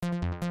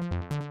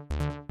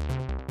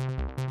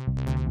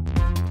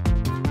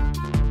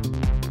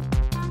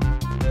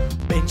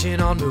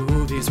Binging on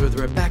movies with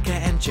Rebecca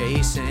and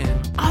Jason.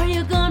 Are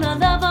you gonna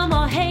love 'em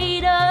or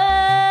hate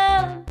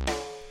 'em?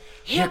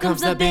 Here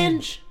comes the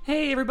binge.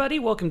 Hey everybody,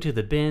 welcome to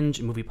the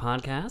Binge Movie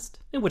Podcast,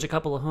 in which a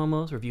couple of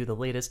homos review the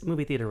latest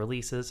movie theater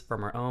releases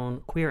from our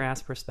own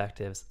queer-ass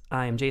perspectives.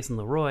 I am Jason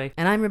Leroy.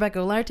 And I'm Rebecca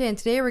Olarte, and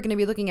today we're going to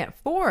be looking at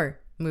 4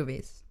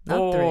 movies. Not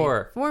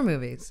 4. 3. 4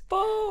 movies.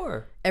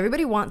 4!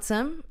 Everybody Wants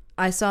Some,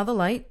 I Saw the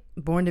Light,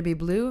 Born to be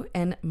Blue,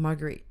 and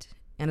Marguerite.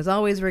 And as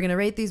always, we're going to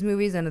rate these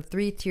movies on a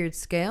 3-tiered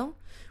scale,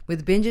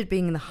 with Binge It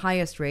being the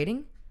highest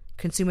rating.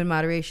 Consume in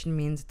moderation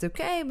means it's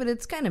okay, but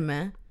it's kind of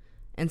meh.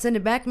 And Send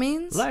It Back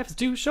means... Life's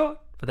too short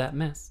for that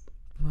mess.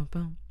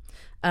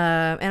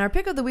 And our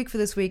pick of the week for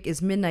this week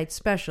is Midnight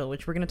Special,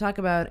 which we're going to talk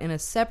about in a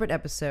separate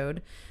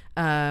episode,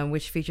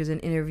 which features an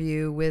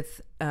interview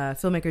with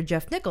filmmaker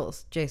Jeff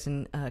Nichols.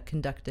 Jason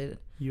conducted.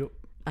 Yep.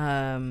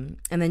 And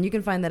then you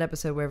can find that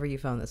episode wherever you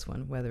found this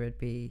one, whether it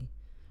be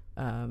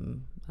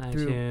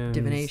through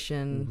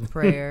divination,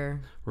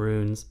 prayer,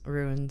 runes,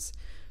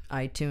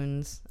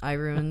 iTunes,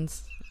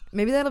 iRunes.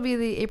 Maybe that'll be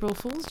the April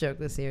Fool's joke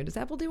this year. Does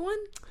Apple do one?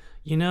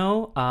 You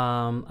know,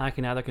 I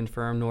can neither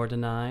confirm nor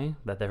deny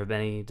that there have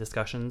been any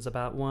discussions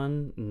about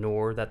one,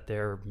 nor that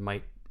there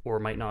might or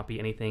might not be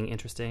anything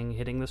interesting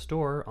hitting the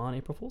store on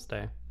April Fool's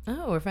Day.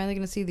 Oh, we're finally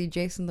going to see the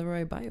Jason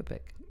Leroy biopic.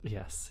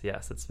 Yes,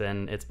 it's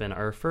been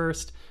our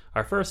first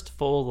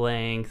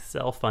full-length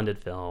self-funded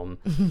film,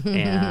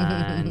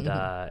 and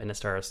it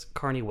stars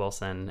Carney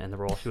Wilson in the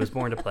role she was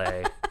born to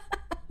play,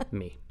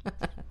 me.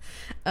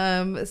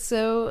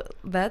 So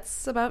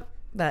that's about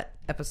that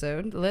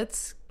episode.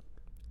 Let's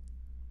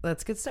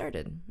get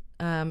started.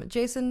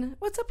 Jason,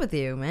 what's up with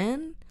you,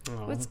 man?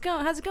 Oh.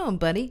 How's it going,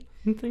 buddy?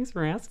 Thanks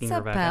for asking, What's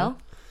up, Rebecca. pal?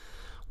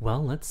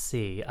 Well, let's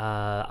see.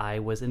 I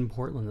was in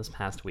Portland this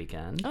past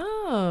weekend.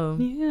 Oh.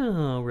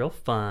 Yeah, real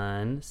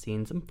fun.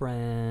 Seeing some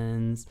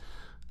friends.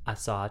 I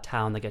saw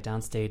Town That Get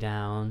Down, Stay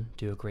Down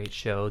do a great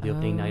show, the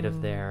opening night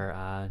of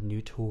their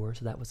new tour,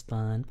 so that was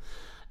fun.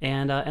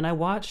 And I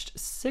watched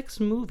 6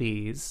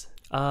 movies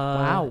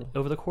Wow.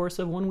 over the course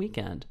of one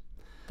weekend.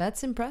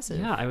 That's impressive.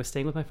 Yeah, I was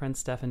staying with my friends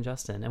Steph and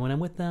Justin, and when I'm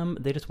with them,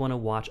 they just want to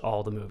watch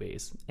all the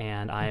movies,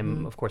 and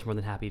I'm, of course, more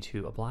than happy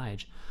to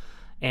oblige.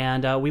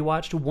 And we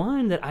watched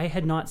one that I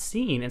had not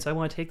seen, and so I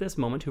want to take this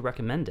moment to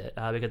recommend it,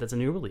 because it's a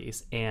new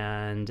release,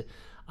 and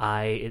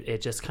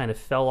it just kind of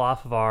fell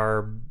off of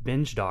our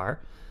binge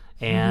dar.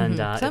 And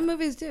some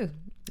movies do.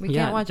 We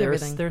can't watch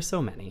everything. There's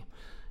so many.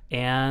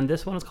 And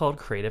this one is called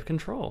Creative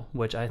Control,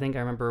 which I think I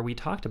remember we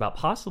talked about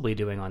possibly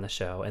doing on the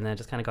show, and then it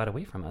just kind of got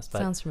away from us. But,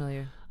 sounds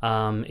familiar.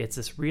 It's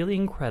this really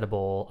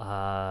incredible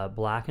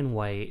black and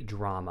white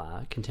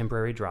drama,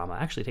 contemporary drama.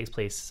 Actually, it takes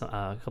place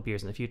a couple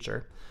years in the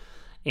future.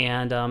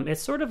 And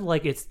it's sort of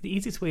like, the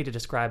easiest way to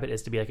describe it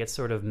is to be like it's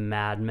sort of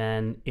Mad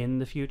Men in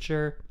the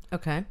future.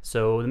 Okay.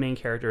 So the main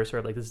character is sort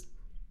of like this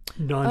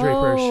Don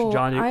Draperish.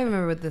 I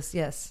remember with this,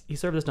 yes. He's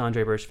sort of this Don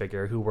Draperish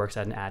figure who works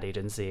at an ad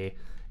agency.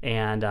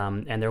 And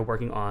they're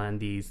working on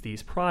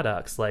these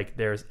products. Like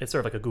it's sort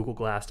of like a Google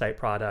Glass type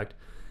product,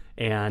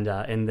 and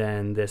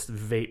then this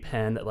vape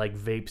pen that like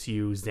vapes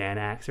you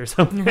Xanax or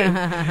something.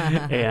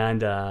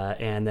 and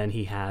then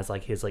he has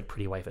like his like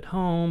pretty wife at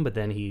home, but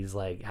then he's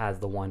like has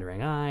the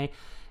wandering eye,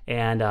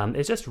 and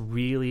it's just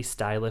really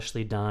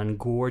stylishly done,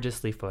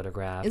 gorgeously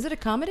photographed. Is it a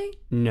comedy?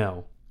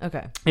 No.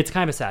 Okay. It's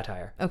kind of a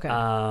satire.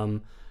 Okay.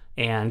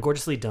 And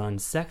gorgeously done,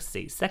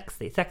 sexy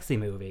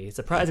movie,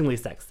 surprisingly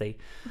sexy,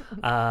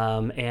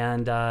 and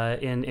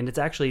it's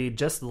actually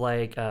just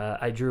like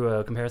I drew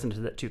a comparison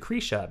to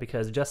Krisha,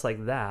 because just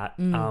like that,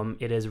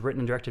 it is written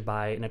and directed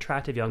by an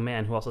attractive young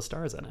man who also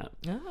stars in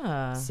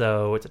it.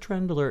 So it's a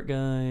trend alert,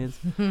 guys.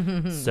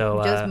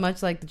 So just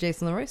much like the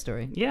Jason Leroy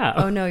story. Yeah.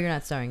 Oh no, you're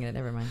not starring in it.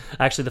 Never mind.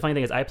 Actually, the funny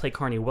thing is, I play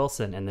Carney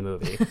Wilson in the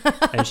movie,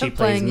 and she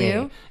plays me.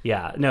 You?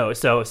 Yeah. No.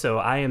 So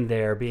I am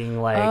there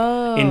being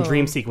like in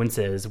dream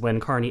sequences when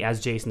Carney as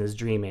Jason is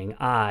dreaming.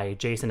 I,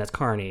 Jason as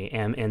Carney,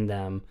 am in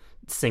them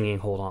singing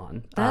 "Hold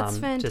On." That's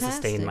fantastic. To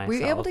sustain myself. Were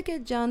you able to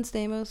get John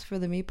Stamos for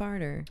the me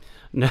part, or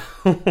no?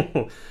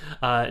 No.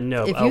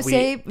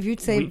 If you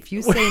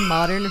say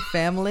Modern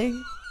Family.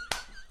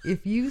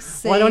 If you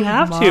say, well, I don't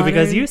have to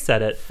because you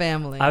said it.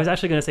 Family. I was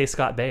actually going to say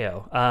Scott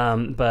Baio,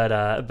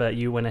 but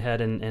you went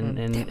ahead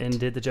and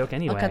did the joke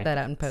anyway. I'll cut that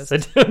out in post. So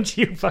don't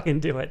you fucking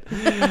do it.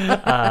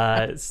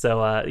 So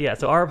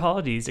our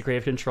apologies to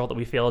Creative Control that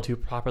we failed to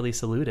properly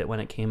salute it when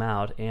it came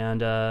out,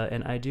 and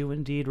I do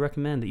indeed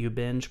recommend that you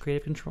binge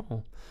Creative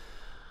Control.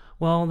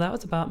 Well, that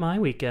was about my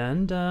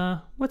weekend.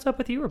 What's up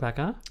with you,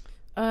 Rebecca?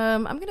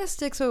 I'm gonna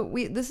stick. So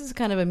this is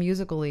kind of a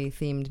musically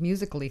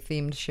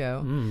themed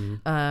show.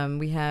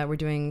 We're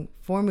doing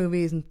 4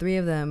 movies, and 3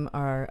 of them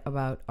are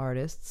about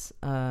artists.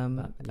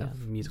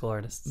 Musical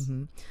artists.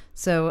 Mm-hmm.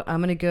 So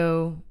I'm gonna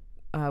go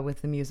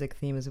with the music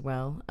theme as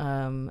well.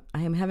 I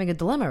am having a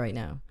dilemma right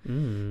now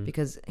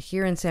because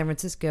here in San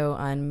Francisco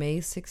on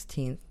May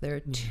 16th, there are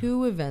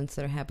 2 events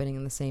that are happening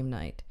in the same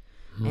night.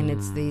 And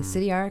it's the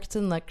City Arts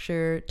and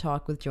Lecture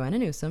talk with Joanna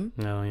Newsom.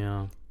 Oh,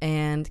 yeah.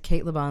 and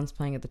Kate LeBon's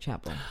playing at the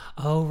chapel.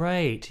 Oh,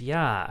 right.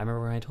 Yeah. I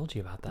remember when I told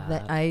you about that.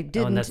 That I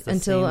didn't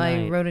until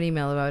I wrote an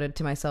email about it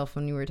to myself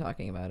when you were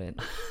talking about it.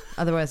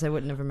 Otherwise, I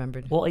wouldn't have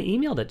remembered. Well, I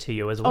emailed it to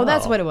you as well. Oh,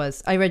 that's what it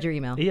was. I read your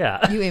email.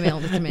 Yeah. You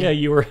emailed it to me. Yeah,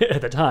 you were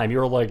at the time. You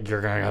were like,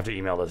 you're going to have to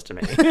email this to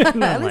me.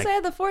 At least I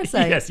had the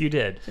foresight. Yes, you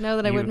did. To know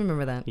that I wouldn't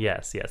remember that.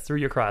 Yes. Through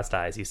your crossed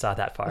eyes, you saw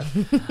that far.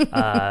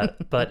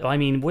 But, I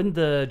mean, wouldn't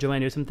the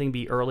Joanne Newsom thing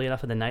be early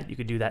enough in the night you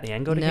could do that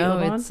and go to Kate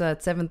LeBon? No, it's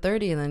at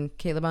 7:30, and then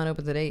Kate LeBon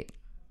opens at 8.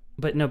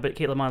 But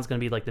Kate LeBon's going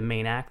to be like the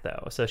main act,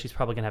 though, so she's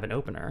probably going to have an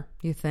opener.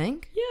 You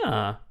think?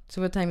 Yeah.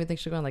 So what time do you think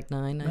she'll go on? Like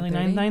 9:30? Really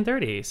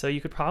 9:30. So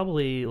you could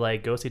probably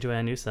like go see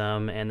Joanne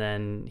Newsom and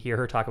then hear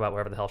her talk about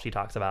whatever the hell she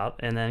talks about,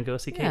 and then go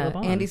see Kate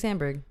LeBon. Andy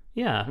Samberg.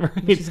 Yeah,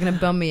 right. She's gonna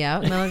bum me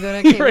out, and then I'll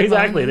go to Kate LeBon.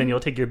 Exactly. Then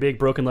you'll take your big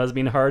broken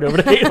lesbian heart over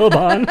to Kate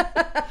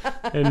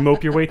LeBon and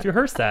mope your way through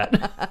her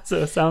set. So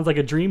it sounds like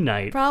a dream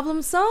night.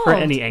 Problem solved for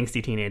any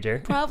angsty teenager.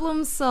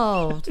 Problem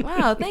solved.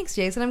 Wow, thanks,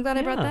 Jason. I'm glad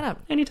I brought that up.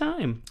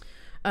 Anytime.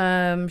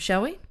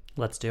 Shall we?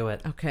 Let's do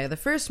it. Okay, the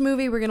first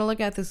movie we're gonna look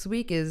at this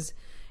week is,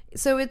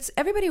 so it's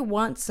Everybody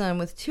Wants Some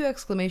with 2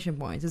 exclamation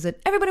points. Is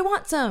it Everybody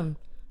Wants Some,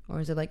 or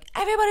is it like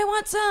Everybody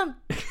Wants Some?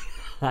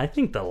 I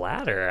think the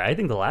latter. I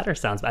think I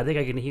think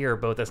I can hear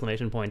both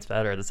exclamation points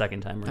better the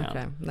second time around.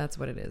 Okay, that's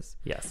what it is.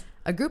 Yes.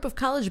 A group of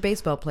college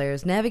baseball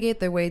players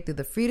navigate their way through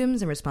the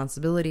freedoms and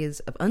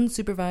responsibilities of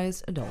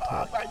unsupervised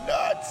adulthood. My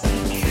nuts!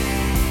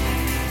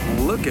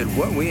 Look at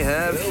what we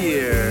have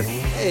here.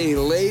 Hey,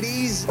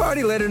 ladies.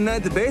 Party later tonight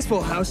at the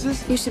baseball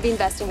houses. You should be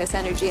investing this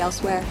energy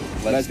elsewhere.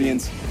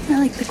 Lesbians. I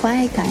like the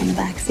quiet guy in the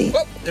backseat.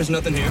 Oh, there's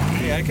nothing here.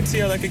 Yeah, I can see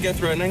how that could get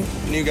threatening.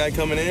 New guy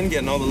coming in,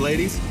 getting all the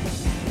ladies.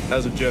 That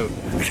was a joke.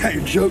 I got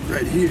your joke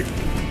right here.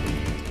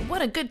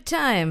 What a good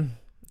time.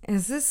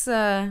 Is this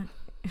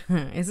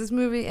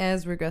movie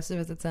as regressive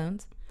as it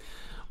sounds?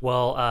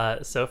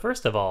 Well, so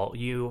first of all,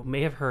 you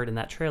may have heard in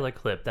that trailer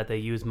clip that they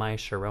use My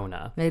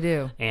Sharona. They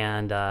do.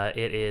 And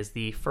it is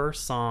the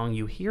first song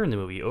you hear in the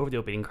movie over the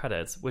opening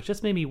credits, which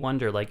just made me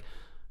wonder, like,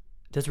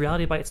 does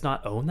Reality Bites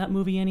not own that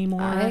movie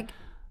anymore?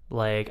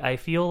 I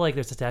feel like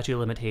there's a statute of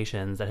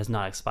limitations that has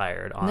not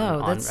expired on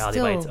Reality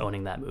Bites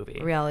owning that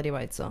movie. Reality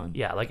Bites song.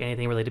 Yeah, like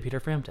anything related to Peter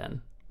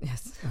Frampton.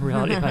 Yes.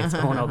 Reality Bites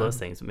own all those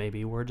things.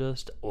 Maybe we're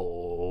just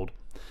old.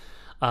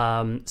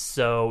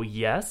 So,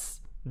 yes,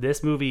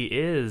 this movie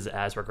is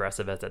as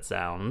regressive as it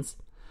sounds.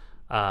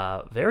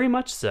 Very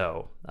much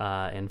so,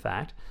 in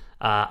fact.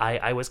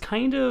 I was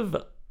kind of...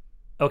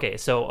 Okay,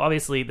 so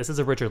obviously this is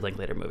a Richard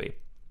Linklater movie,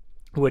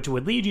 which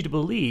would lead you to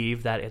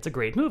believe that it's a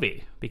great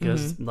movie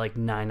because like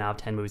 9 out of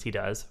 10 movies he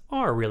does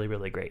are really,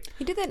 really great.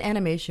 He did that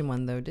animation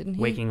one though, didn't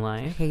he? Waking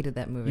Life. I hated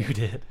that movie. You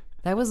did.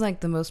 That was like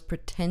the most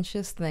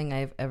pretentious thing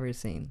I've ever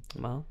seen.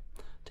 Well,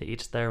 to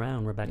each their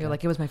own, Rebecca. You're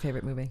like, it was my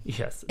favorite movie.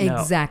 Yes.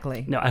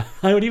 Exactly. No, I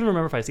don't even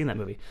remember if I've seen that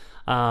movie.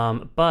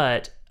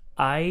 But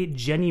I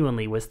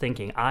genuinely was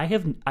thinking, I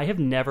have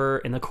never,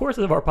 in the course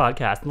of our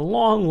podcast, in the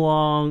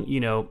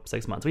long,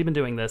 6 months we've been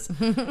doing this,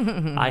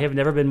 I have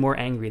never been more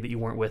angry that you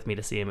weren't with me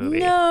to see a movie.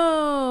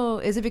 No!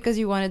 Is it because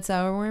you wanted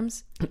sour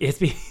worms?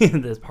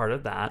 There's part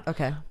of that.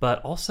 Okay.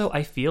 But also,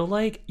 I feel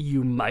like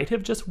you might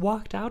have just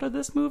walked out of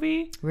this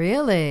movie.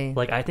 Really?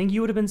 Like, I think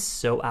you would have been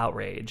so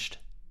outraged.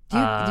 Do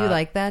you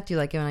like that? Do you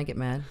like it when I get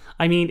mad?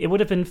 I mean, it would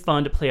have been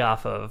fun to play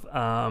off of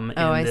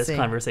in this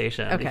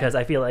conversation. Okay. Because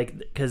I feel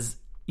like, because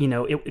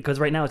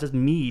right now it's just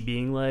me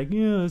being like,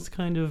 yeah, it's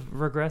kind of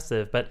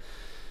regressive. But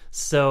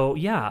so,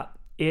 yeah,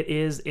 it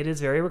is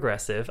very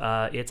regressive.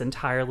 It's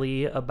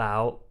entirely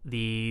about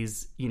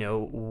these,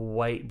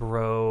 white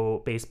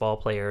bro baseball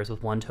players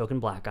with one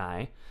token black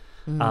guy.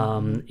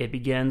 It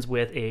begins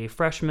with a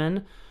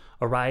freshman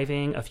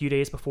arriving a few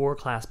days before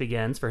class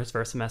begins for his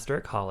first semester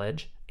at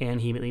college,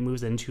 and he immediately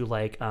moves into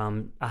like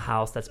a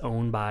house that's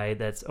owned by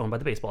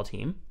the baseball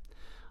team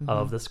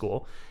of the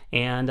school,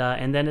 and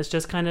then it's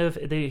just kind of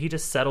he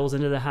just settles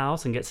into the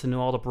house and gets to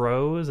know all the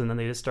bros, and then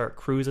they just start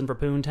cruising for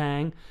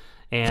poontang,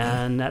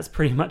 and that's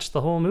pretty much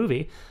the whole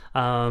movie.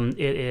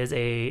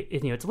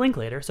 It's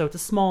Linklater, so it's a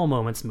small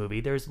moments movie.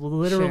 There's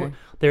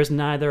there's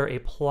neither a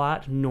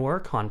plot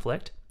nor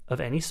conflict of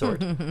any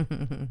sort.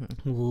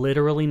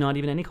 Literally not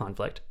even any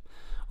conflict.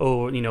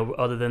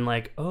 Other than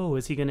like,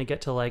 is he gonna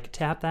get to like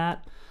tap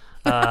that?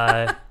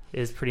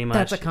 Is pretty much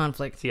that's a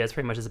conflict. Yeah, it's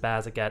pretty much as bad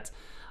as it gets.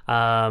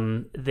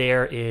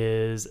 There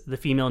is the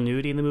female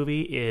nudity in the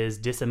movie is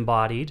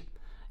disembodied.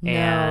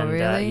 And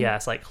really?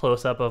 Yes, like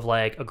close up of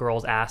like a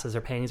girl's ass as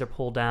her panties are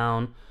pulled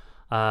down,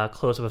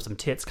 close up of some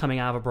tits coming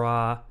out of a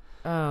bra.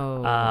 It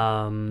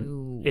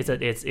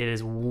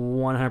is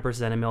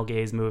 100% a male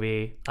gaze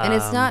movie, and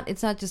it's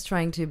not just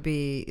trying to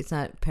be. It's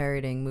not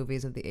parodying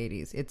movies of the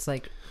 80s. It's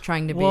like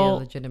trying to be a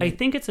legitimate. I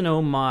think it's an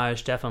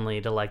homage,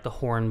 definitely, to like the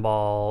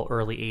hornball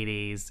early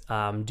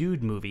 80s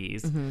dude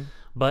movies,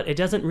 but it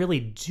doesn't really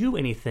do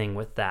anything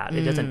with that.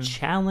 It doesn't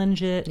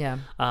challenge it. Yeah.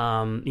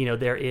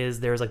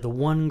 There's like the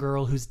one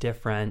girl who's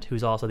different,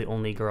 who's also the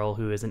only girl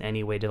who is in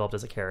any way developed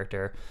as a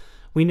character,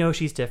 we know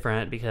she's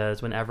different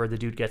because whenever the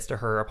dude gets to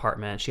her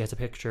apartment, she has a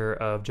picture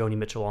of Joni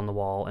Mitchell on the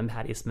wall, and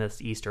Patti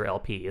Smith's Easter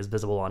LP is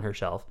visible on her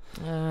shelf.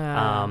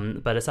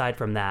 But aside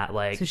from that,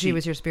 like, so she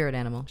was your spirit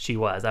animal. She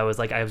was. I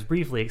was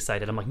briefly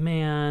excited. I'm like,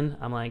 man,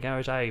 I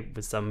wish I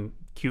was some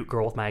cute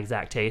girl with my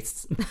exact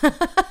tastes. Get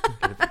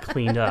it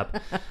cleaned up.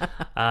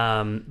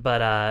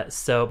 But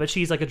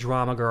she's like a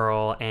drama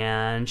girl,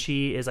 and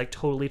she is like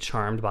totally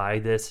charmed by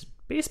this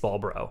baseball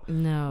bro.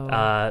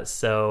 No.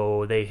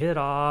 So they hit it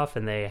off,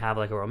 and they have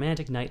like a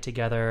romantic night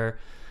together.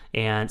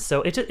 And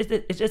so it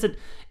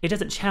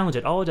doesn't challenge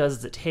it. All it does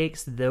is it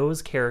takes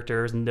those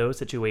characters and those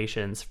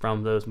situations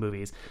from those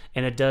movies,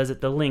 and it does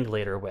it the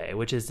Linklater way,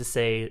 which is to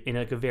say in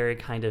like a very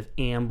kind of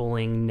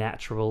ambling,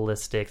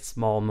 naturalistic,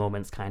 small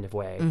moments kind of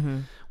way,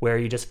 where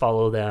you just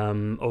follow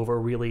them over a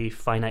really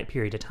finite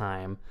period of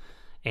time,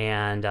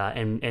 and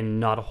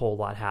not a whole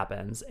lot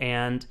happens.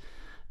 And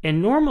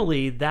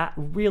normally that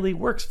really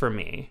works for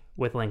me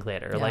with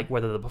Linklater, like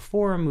whether the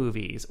Before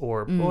movies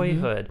or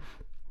Boyhood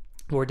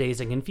or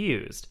Dazed and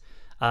Confused.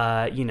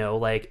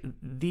 Like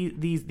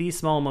these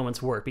small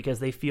moments work because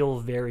they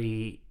feel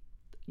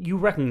you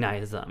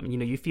recognize them.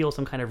 You feel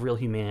some kind of real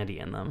humanity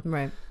in them.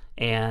 Right.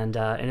 And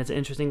it's an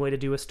interesting way to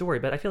do a story.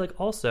 But I feel like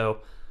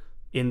also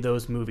in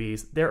those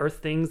movies, there are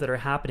things that are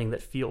happening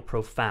that feel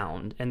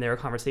profound, and there are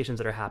conversations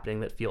that are happening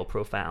that feel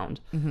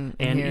profound.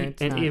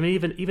 And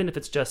even if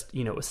it's just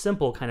a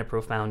simple kind of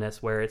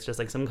profoundness where it's just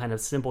like some kind of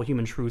simple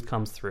human truth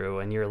comes through,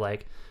 and you're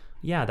like,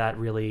 yeah, that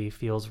really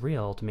feels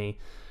real to me.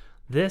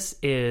 This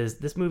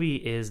movie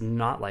is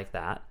not like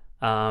that,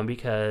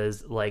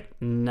 because like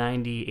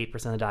 98%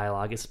 of the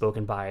dialogue is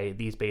spoken by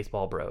these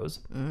baseball bros.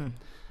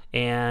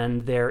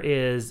 And there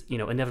is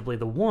inevitably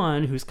the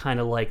one who's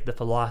kind of like the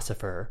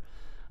philosopher,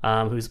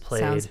 who's played...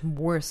 Sounds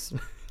worse.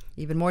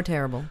 Even more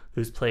terrible.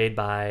 Who's played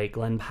by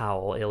Glenn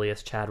Powell,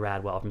 alias Chad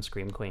Radwell from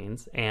Scream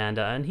Queens.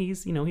 And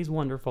he's, he's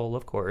wonderful,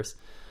 of course.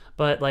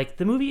 But, like,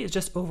 the movie is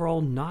just overall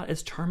not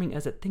as charming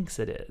as it thinks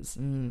it is.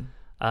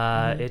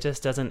 It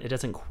just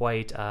doesn't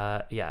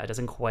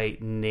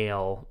quite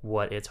nail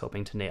what it's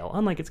hoping to nail,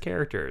 unlike its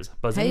characters.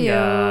 Bazinga!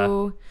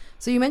 Hey-yo.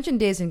 So you mentioned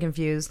Dazed and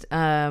Confused,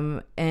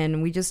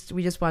 and we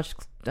just watched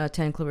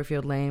 10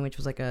 Cloverfield Lane, which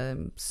was like a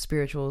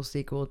spiritual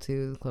sequel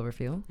to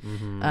Cloverfield.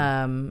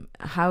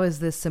 How is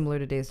this similar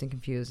to Dazed and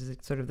Confused? Is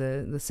it sort of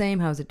the same?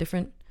 How is it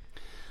different?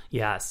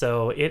 Yeah,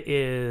 so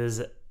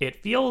it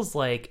feels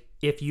like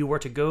if you were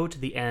to go to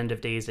the end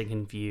of Dazed and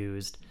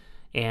Confused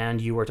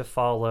and you were to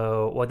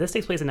follow, well, this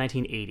takes place in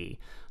 1980.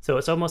 So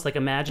it's almost like,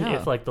 imagine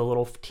if like the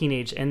little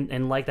teenage,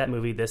 and like that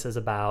movie, this is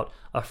about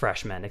a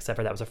freshman, except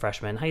for that was a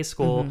freshman in high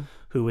school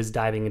who was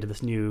diving into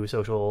this new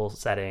social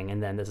setting,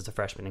 and then this is a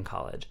freshman in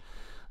college.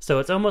 So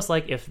it's almost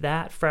like if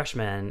that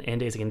freshman in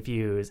Dazed and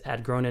Confused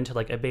had grown into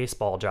like a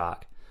baseball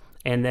jock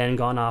and then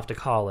gone off to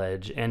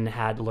college and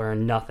had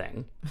learned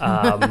nothing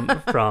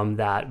from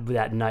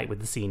that night with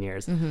the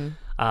seniors,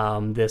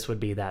 this would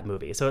be that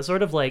movie. So it's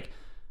sort of like,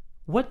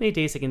 what made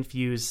Dazed and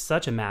Confused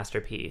such a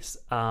masterpiece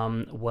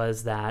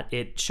was that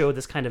it showed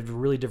this kind of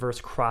really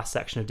diverse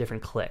cross-section of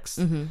different cliques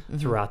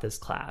throughout this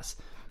class.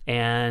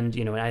 And,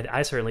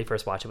 I certainly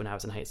first watched it when I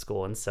was in high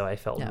school. And so I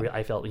felt,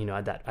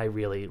 that I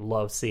really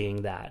loved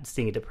seeing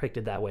it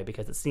depicted that way,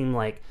 because it seemed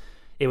like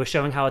it was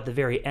showing how at the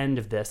very end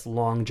of this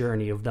long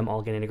journey of them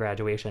all getting to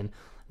graduation,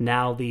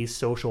 now these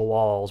social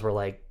walls were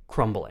like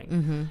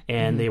crumbling,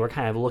 and they were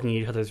kind of looking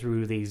at each other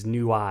through these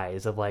new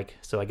eyes of like,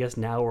 so I guess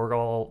now we're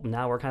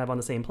kind of on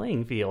the same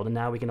playing field, and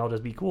now we can all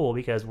just be cool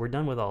because we're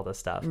done with all this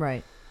stuff.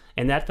 Right.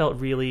 And that felt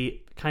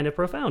really kind of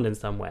profound in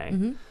some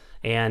way.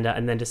 And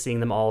then just seeing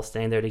them all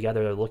stand there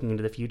together, looking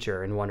into the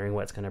future and wondering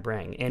what it's going to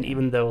bring. And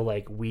even though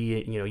like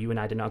you and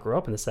I did not grow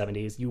up in the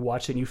 70s, you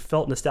watched it and you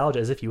felt nostalgia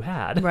as if you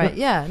had. Right.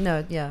 Yeah.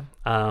 No. Yeah.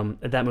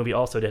 That movie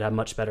also did have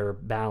much better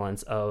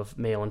balance of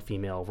male and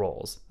female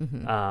roles,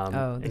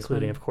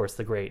 including, of course,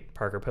 the great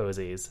Parker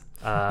Posey's.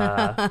 All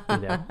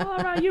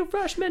right, you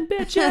freshmen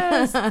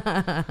bitches.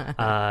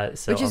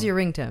 Which is your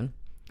ringtone.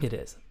 It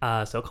is.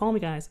 So call me,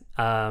 guys.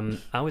 I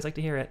always like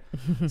to hear it.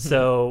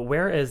 So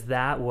whereas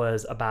that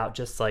was about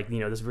just like,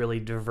 this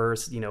really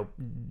diverse,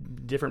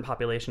 different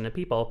population of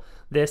people,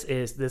 this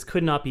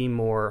could not be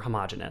more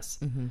homogenous.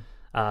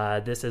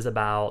 This is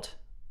about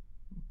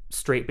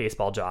straight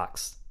baseball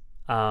jocks,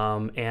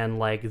 and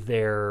like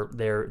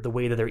the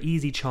way that their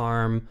easy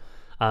charm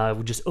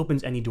just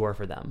opens any door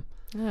for them.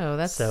 Oh,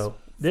 that's so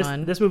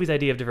fun. This movie's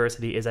idea of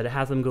diversity is that it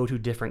has them go to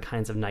different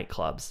kinds of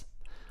nightclubs.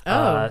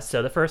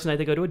 So the first night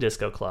they go to a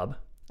disco club,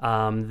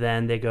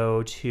 then they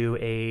go to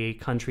a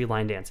country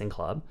line dancing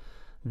club,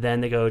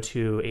 then they go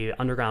to a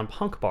underground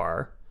punk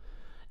bar,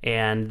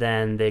 and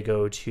then they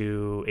go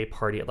to a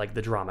party at like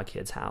the Drama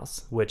Kids'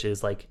 house, which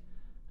is like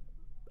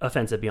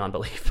offensive beyond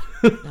belief.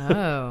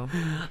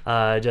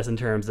 Just in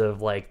terms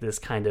of like this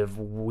kind of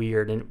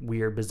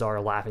weird, bizarre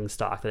laughing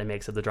stock that it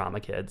makes of the Drama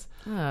Kids.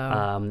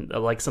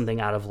 Like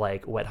something out of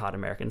like Wet Hot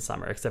American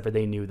Summer, except for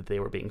they knew that they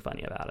were being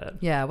funny about it.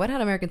 Yeah, Wet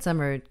Hot American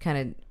Summer kind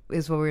of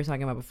is what we were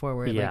talking about before,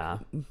 where it Yeah.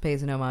 like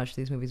pays an homage to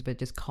these movies, but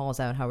just calls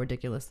out how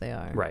ridiculous they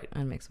are, Right.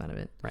 and makes fun of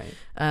it.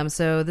 Right.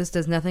 So this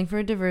does nothing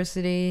for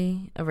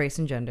diversity of race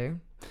and gender,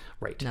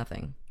 Right.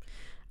 nothing.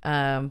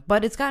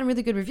 But it's gotten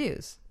really good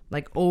reviews,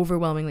 like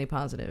overwhelmingly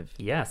positive.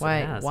 Yes, Why?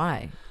 it has.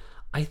 Why?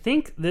 I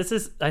think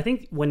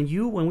when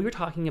we were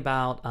talking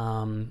about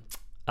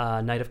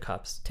Knight of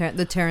Cups,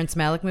 The Terrence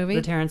Malick movie.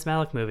 the Terrence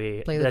Malick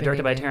movie, Play the directed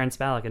video by game. Terrence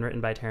Malick and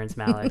written by Terrence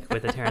Malick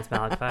with a Terrence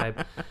Malick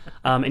vibe,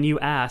 and you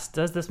asked,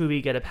 does this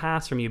movie get a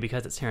pass from you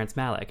because it's Terrence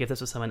Malick? If this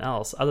was someone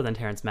else other than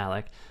Terrence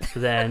Malick,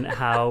 then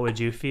how would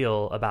you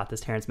feel about this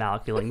Terrence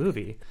Malick feeling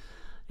movie?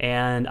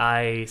 And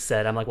I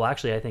said, I'm like, well,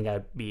 actually, I think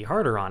I'd be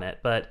harder on it,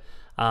 but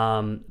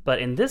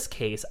in this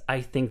case,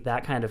 I think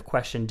that kind of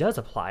question does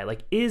apply.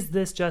 Like, is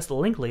this just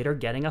Linklater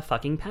getting a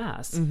fucking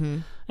pass? Mm-hmm.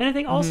 And I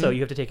think also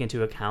you have to take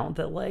into account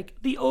that, like,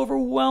 the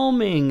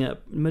overwhelming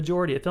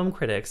majority of film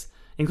critics,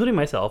 including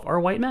myself, are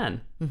white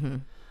men.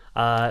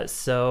 Mm-hmm.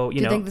 So,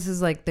 Do you think this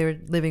is like they're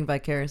living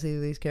vicariously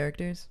through these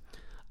characters?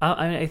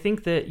 I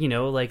think that,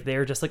 like,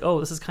 they're just like, oh,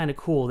 this is kind of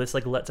cool. This,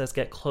 like, lets us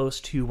get close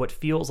to what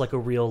feels like a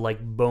real, like,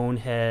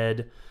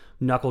 bonehead,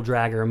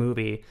 knuckle-dragger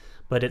movie.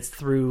 But it's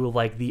through,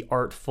 like, the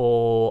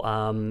artful,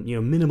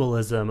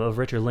 minimalism of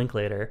Richard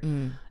Linklater.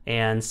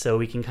 And so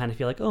we can kind of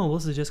feel like, oh, well,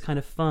 this is just kind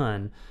of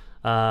fun.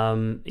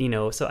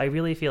 So I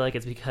really feel like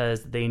it's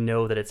because they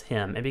know that it's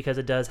him. And because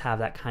it does have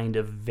that kind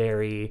of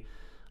very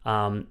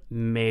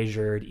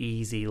measured,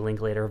 easy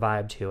Linklater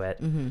vibe to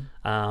it.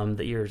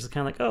 That you're just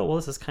kind of like, oh, well,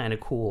 this is kind of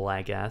cool,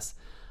 I guess.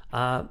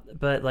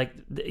 But, like,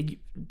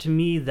 to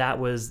me, that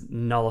was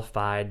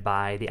nullified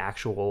by the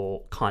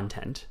actual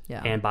content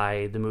and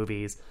by the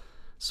movie's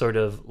sort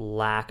of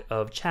lack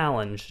of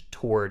challenge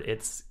toward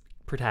its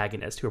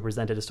protagonists, who are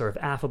presented as sort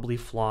of affably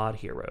flawed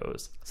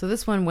heroes. So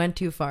this one went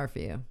too far for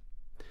you.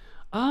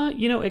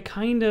 It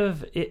kind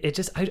of,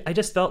 I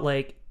just felt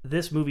like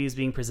this movie is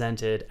being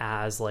presented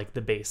as, like,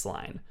 the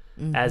baseline,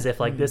 as if,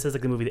 like, this is,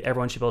 like, the movie that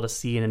everyone should be able to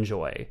see and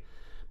enjoy,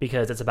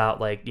 because it's about,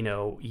 like,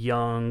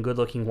 young,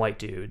 good-looking white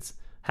dudes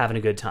having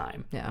a good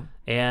time. Yeah.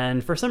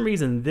 And for some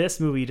reason, this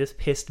movie just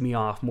pissed me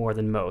off more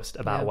than most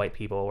about Yeah. white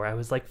people, where I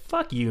was like,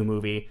 fuck you,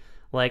 movie.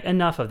 Like,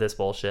 enough of this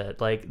bullshit.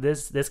 Like,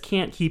 this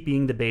can't keep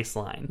being the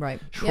baseline.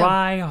 Right.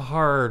 Try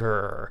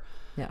harder.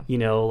 Yeah.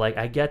 Like,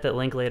 I get that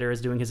Linklater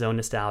is doing his own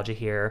nostalgia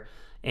here,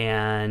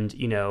 and,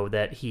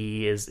 that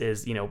he is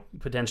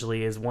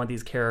potentially is one of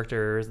these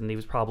characters, and he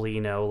was probably,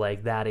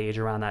 like, that age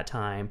around that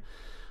time.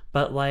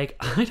 But, like,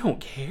 I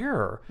don't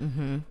care.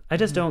 I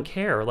just don't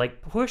care.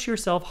 Like, push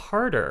yourself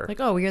harder.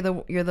 Like, oh, you're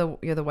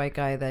the white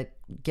guy that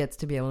gets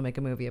to be able to make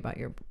a movie about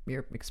your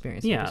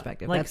experience, your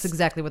perspective. Like, that's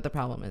exactly what the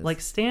problem is.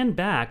 Like, stand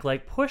back.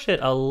 Like, push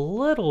it a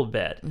little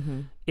bit.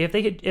 If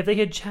they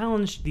had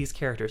challenged these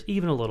characters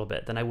even a little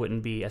bit, then I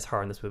wouldn't be as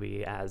hard on this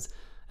movie as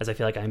I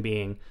feel like I'm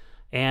being.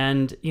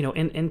 And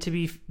and to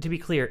be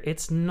clear,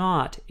 it's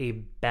not a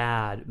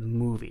bad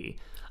movie.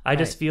 I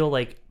just feel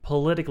like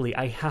politically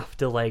I have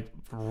to, like,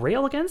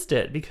 rail against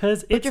it,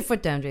 because Put your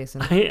foot down,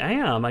 Jason. I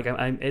am, like,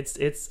 I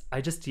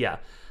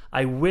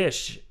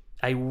wish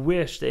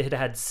that it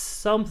had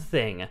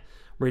something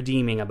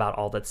redeeming about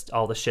all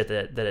the shit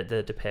that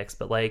it depicts,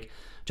 but, like,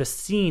 just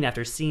scene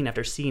after scene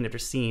after scene after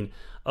scene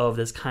of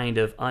this kind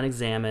of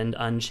unexamined,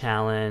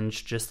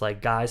 unchallenged, just,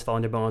 like, guys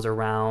falling their bones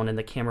around and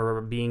the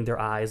camera being their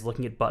eyes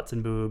looking at butts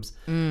and boobs,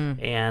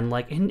 and,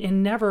 like,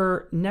 and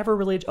never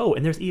really. Oh,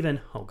 and there's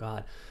even, oh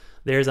god,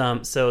 there's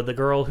so the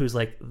girl who's,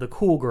 like, the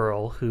cool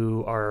girl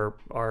who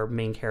our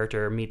main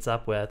character meets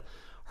up with,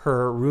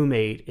 her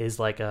roommate is,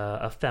 like,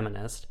 a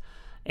feminist,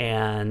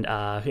 and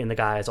the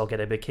guys all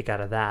get a big kick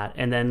out of that.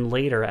 And then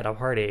later at a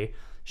party,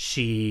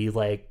 she,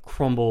 like,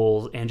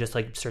 crumbles and just,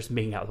 like, starts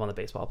making out with one of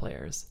the baseball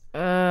players.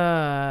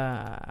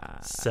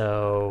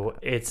 So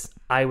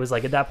I was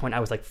like, at that point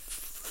I was like,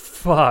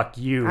 fuck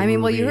you. I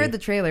mean, well, you movie. heard the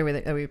trailer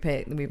that we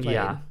played.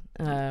 Yeah.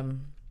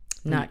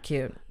 Not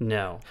cute.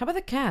 No. How about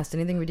the cast?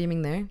 Anything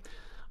redeeming there?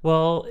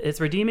 Well,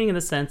 it's redeeming in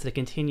the sense that it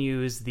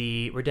continues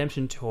the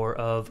redemption tour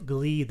of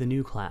Glee, the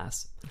new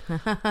class.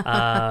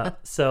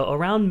 So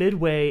around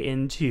midway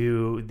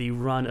into the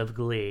run of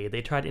Glee,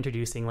 they tried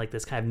introducing, like,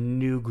 this kind of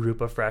new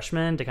group of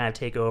freshmen to kind of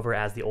take over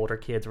as the older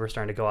kids were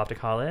starting to go off to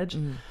college.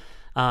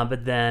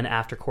 But then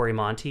after Corey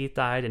Monteith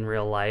died in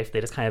real life, they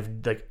just kind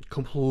of, like,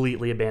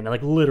 completely abandoned,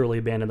 like, literally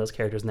abandoned those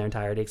characters in their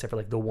entirety, except for,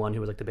 like, the one who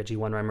was, like, the bitchy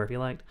one Ryan Murphy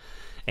liked.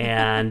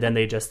 And then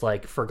they just,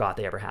 like, forgot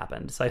they ever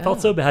happened. So I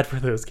felt so bad for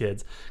those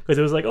kids, because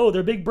it was like, oh,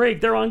 their big break,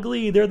 they're on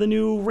Glee, they're the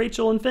new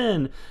Rachel and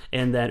Finn,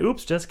 and then,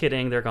 oops, just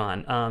kidding, they're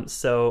gone.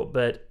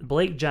 But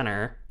Blake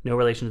Jenner, no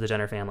relation to the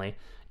Jenner family,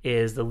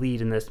 is the lead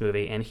in this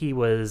movie, and he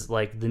was,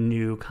 like, the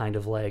new kind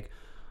of, like,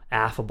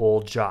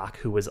 affable jock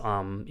who was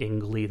in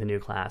Glee, the new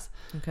class.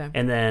 Okay.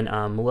 And then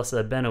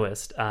Melissa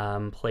Benoist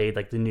played,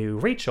 like, the new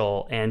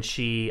Rachel, and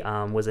she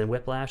was in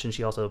Whiplash, and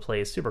she also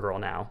plays Supergirl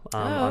now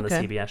on the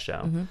CBS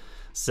show.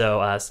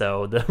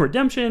 So the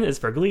redemption is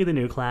for Glee, the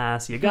new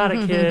class. You got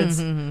it, kids.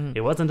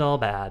 It wasn't all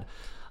bad.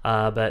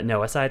 But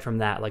no, aside from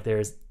that, like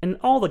and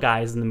all the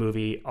guys in the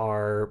movie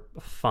are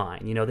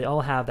fine. You know, they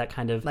all have that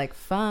kind of Like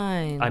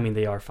fine. I mean,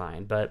 they are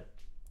fine, but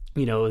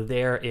you know,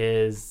 they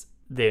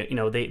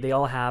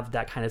all have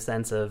that kind of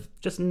sense of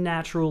just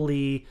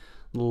naturally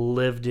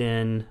lived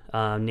in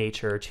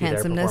nature to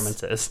their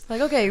performances.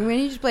 Like, okay, when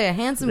you just play a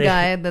handsome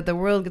guy that the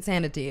world gets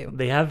handed to you.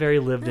 They have very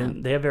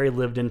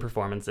lived in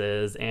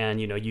performances, and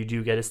you know, you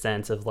do get a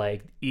sense of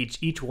like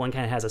each one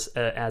kind of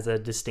has a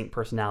distinct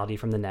personality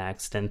from the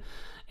next, and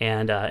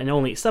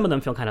only some of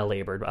them feel kind of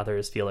labored, but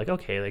others feel like,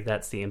 okay, like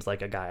that seems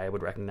like a guy I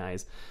would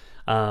recognize.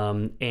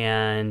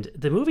 And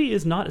the movie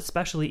is not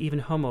especially even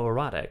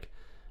homoerotic.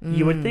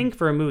 You would think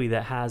for a movie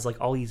that has like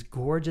all these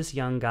gorgeous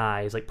young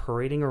guys like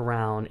parading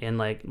around in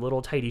like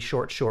little tidy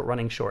short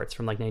running shorts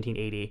from like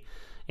 1980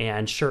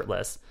 and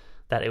shirtless,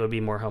 that it would be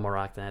more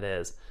homoerotic than it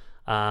is.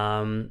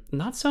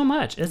 Not so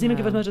much. It doesn't even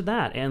give as much of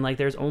that. And like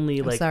there's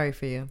only like, I'm sorry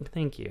for you.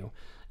 Thank you.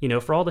 You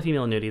know, for all the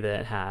female nudity that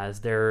it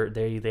has,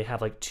 they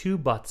have like 2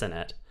 butts in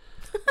it.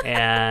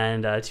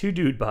 And 2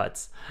 dude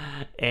butts,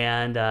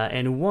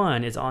 and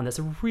one is on this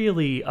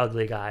really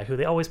ugly guy who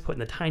they always put in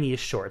the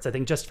tiniest shorts, I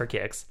think just for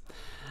kicks,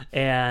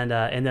 and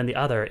then the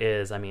other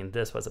is, I mean,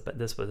 this was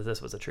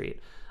a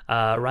treat.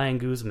 Ryan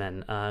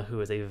Guzman,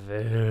 who is a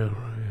very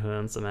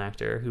handsome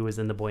actor who was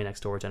in The Boy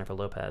Next Door with Jennifer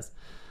Lopez.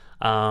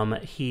 I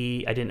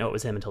didn't know it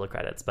was him until the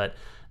credits, but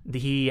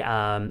he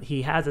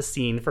has a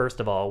scene, first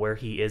of all, where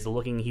he's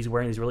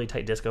wearing these really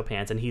tight disco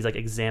pants, and he's like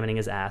examining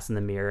his ass in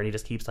the mirror, and he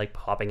just keeps like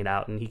popping it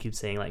out, and he keeps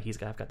saying like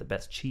I've got the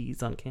best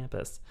cheese on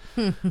campus.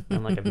 And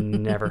I'm like, I've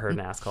never heard an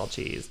ass called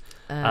cheese.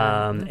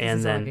 And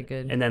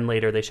then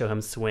later they show him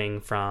swing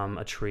from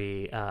a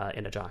tree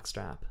in a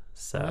jockstrap.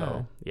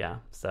 So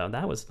so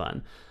that was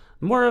fun.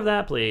 More of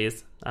that,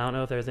 please. I don't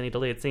know if there's any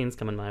deleted scenes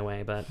coming my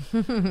way, but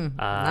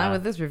not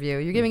with this review.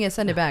 You're giving it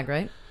send it back,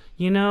 right?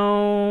 You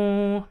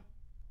know,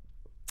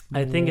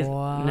 I think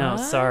no,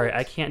 sorry,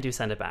 I can't do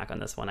send it back on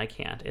this one. I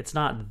can't. It's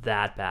not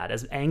that bad.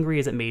 As angry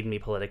as it made me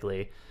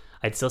politically,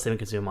 I'd still say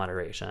consume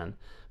moderation,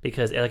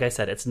 because, like I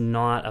said, it's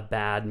not a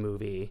bad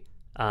movie.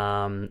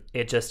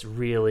 It just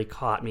really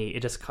caught me. It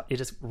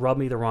just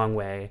rubbed me the wrong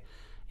way,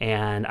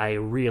 and I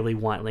really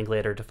want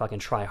Linklater to fucking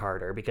try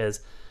harder,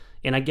 because,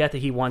 and I get that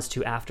he wants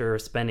to, after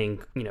spending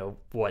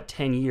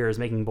 10 years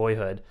making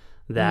Boyhood,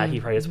 that he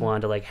probably just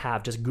wanted to like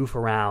just goof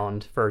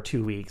around for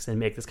 2 weeks and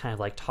make this kind of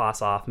like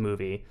toss off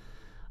movie.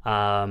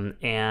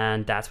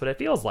 And that's what it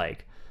feels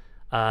like.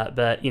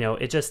 But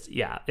it's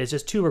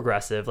just too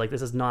regressive. Like,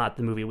 this is not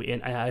the movie.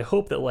 And I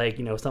hope that like,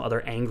 some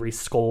other angry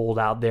scold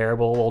out there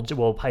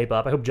will pipe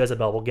up. I hope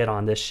Jezebel will get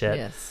on this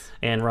shit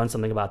and run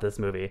something about this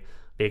movie,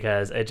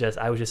 because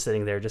I was just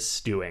sitting there just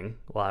stewing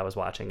while I was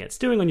watching it.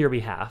 Stewing on your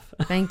behalf.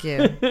 Thank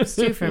you.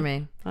 Stew for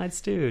me. I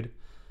stewed.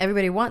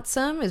 Everybody Wants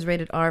Some is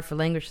rated R for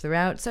language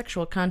throughout,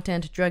 sexual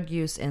content, drug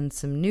use, and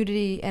some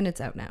nudity, and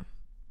it's out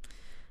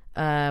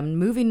now.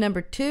 Movie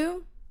number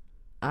 2,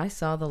 I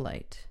Saw the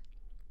Light.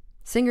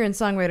 Singer and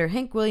songwriter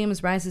Hank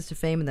Williams rises to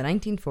fame in the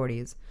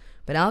 1940s,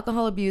 but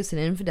alcohol abuse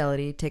and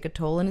infidelity take a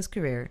toll on his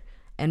career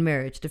and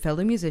marriage to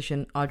fellow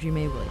musician Audrey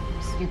Mae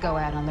Williams. You go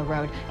out on the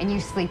road and you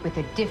sleep with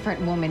a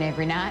different woman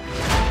every night.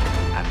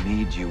 I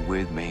need you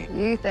with me.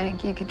 You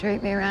think you can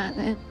treat me right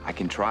then? I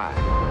can try.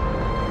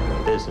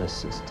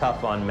 Business is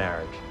tough on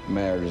marriage.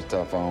 Marriage is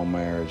tough on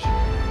marriage.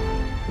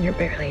 You're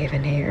barely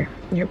even here.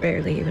 You're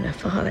barely even a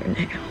father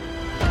now.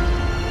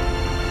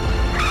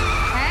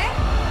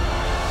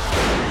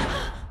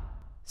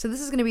 So this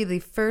is going to be the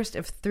first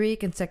of 3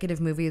 consecutive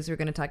movies we're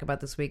going to talk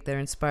about this week that are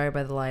inspired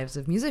by the lives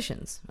of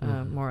musicians,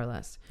 more or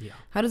less. Yeah.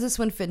 How does this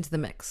one fit into the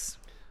mix?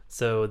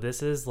 So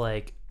this is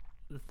like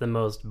the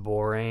most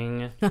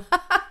boring,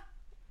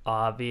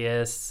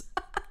 obvious,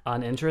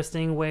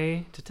 uninteresting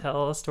way to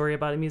tell a story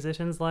about a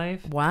musician's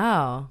life.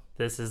 Wow.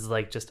 This is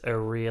like just a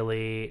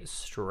really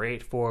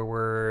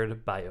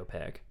straightforward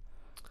biopic.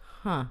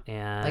 Huh.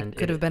 And like,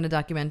 could have been a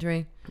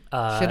documentary?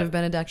 Should have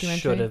been a documentary?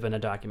 Should have been a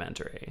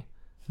documentary.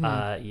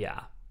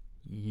 Yeah.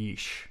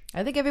 Yeesh.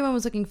 I think everyone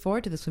was looking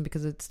forward to this one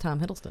because it's Tom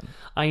Hiddleston.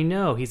 I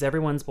know. He's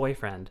everyone's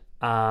boyfriend.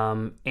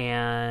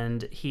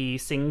 And he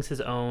sings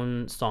his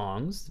own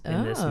songs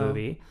in this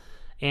movie.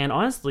 And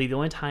honestly, the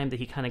only time that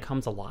he kind of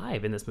comes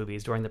alive in this movie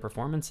is during the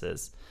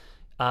performances.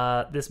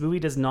 This movie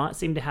does not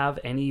seem to have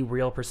any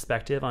real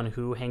perspective on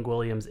who Hank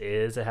Williams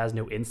is. It has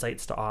no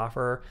insights to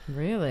offer.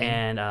 Really?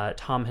 And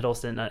Tom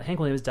Hiddleston... Hank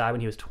Williams died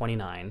when he was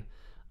 29.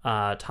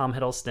 Tom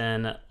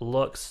Hiddleston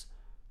looks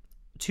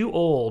too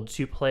old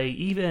to play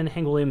even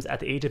Hank Williams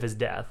at the age of his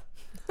death.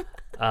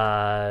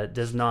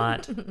 Does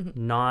not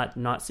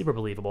super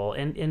believable.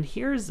 And I'm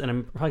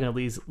probably going to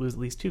lose at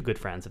least 2 good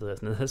friends if they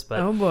listen to this. But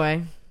oh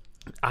boy,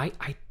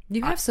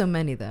 you have I, so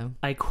many though.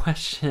 I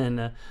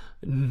question.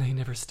 They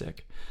never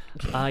stick.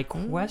 I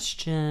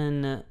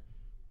question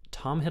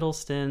Tom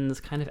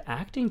Hiddleston's kind of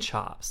acting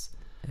chops.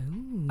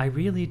 Ooh. I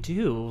really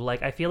do.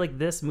 Like, I feel like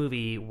this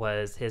movie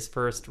was his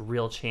first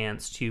real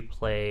chance to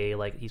play,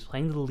 like, he's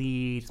playing the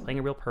lead, he's playing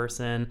a real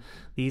person.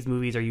 These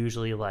movies are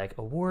usually like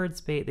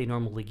awards bait. They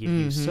normally give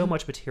you so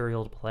much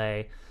material to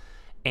play.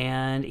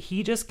 and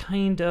he just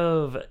kind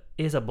of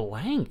is a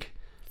blank.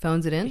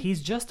 Phones it in?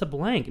 He's just a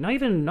blank. Not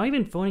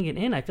even phoning it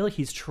in. I feel like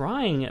he's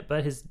trying,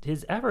 but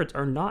his efforts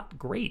are not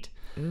great.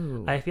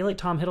 Ooh. I feel like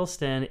Tom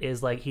Hiddleston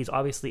is like, he's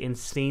obviously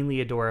insanely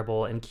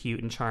adorable and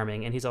cute and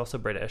charming, and he's also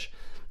British.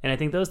 And I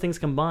think those things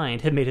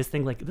combined have made us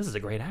think like, this is a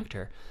great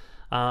actor.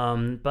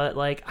 But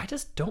like, I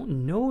just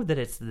don't know that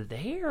it's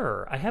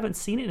there. I haven't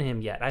seen it in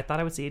him yet. I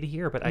thought I would see it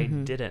here, but I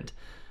didn't.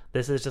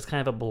 This is just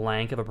kind of a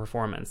blank of a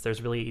performance.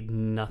 There's really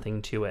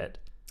nothing to it.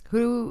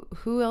 Who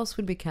else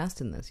would be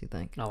cast in this, you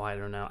think? Oh, I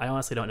don't know. I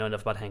honestly don't know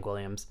enough about Hank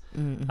Williams.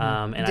 And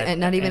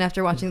not even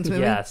after watching this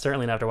movie? Yeah,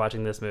 certainly not after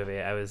watching this movie.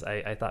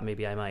 I thought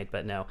maybe I might,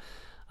 but no.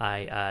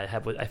 I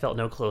felt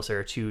no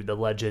closer to the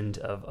legend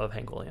of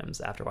Hank Williams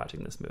after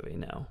watching this movie.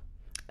 No.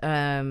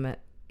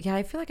 Yeah,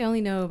 I feel like I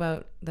only know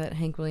about that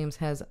Hank Williams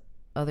has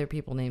other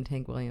people named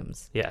Hank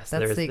Williams. Yes,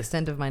 that's the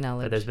extent of my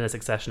knowledge. There's been a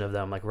succession of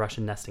them, like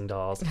Russian nesting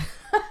dolls.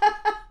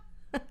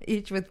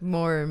 Each with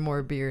more and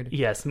more beard.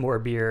 Yes, more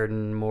beard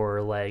and more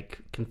like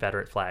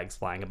Confederate flags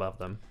flying above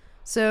them.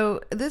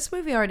 So this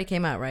movie already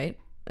came out, right?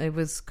 It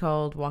was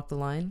called Walk the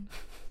Line.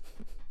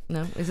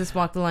 No? Is this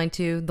Walk the Line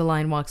 2? The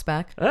Line Walks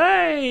Back?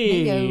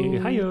 Hey!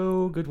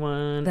 Hi-yo! Good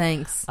one.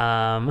 Thanks.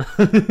 No,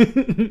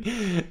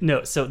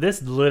 so this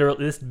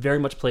very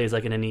much plays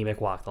like an anemic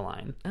Walk the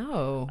Line.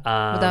 Oh.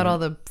 Without all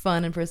the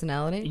fun and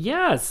personality?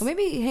 Yes. Well,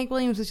 maybe Hank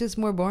Williams was just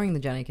more boring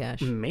than Johnny Cash.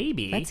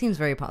 Maybe. That seems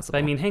very possible. But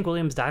I mean, Hank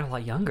Williams died a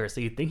lot younger,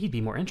 so you'd think he'd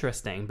be more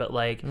interesting. But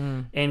like,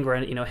 and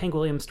granted, Hank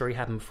Williams' story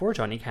happened before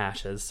Johnny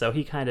Cash's, so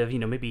he kind of,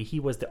 maybe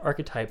he was the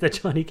archetype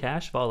that Johnny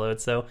Cash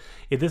followed. So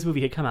if this movie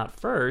had come out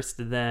first,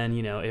 then,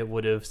 it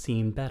would have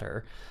seemed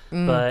better.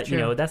 But,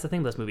 true. That's the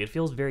thing with this movie. It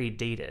feels very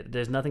dated.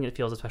 There's nothing that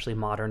feels especially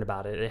modern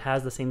about it. It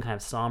has the same kind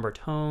of somber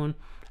tone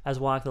as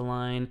Walk the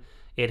Line.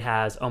 It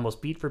has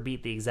almost beat for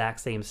beat the exact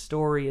same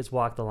story as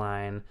Walk the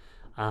Line.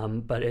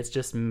 But it's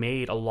just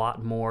made a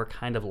lot more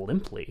kind of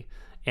limply.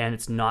 And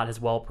it's not as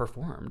well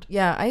performed.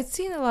 Yeah, I'd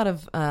seen a lot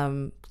of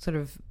sort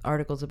of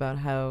articles about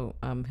how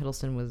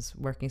Hiddleston was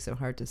working so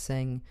hard to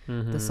sing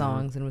the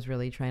songs and was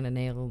really trying to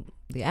nail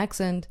the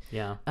accent.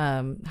 Yeah.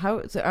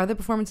 So are the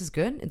performances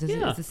good?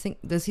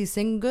 Does he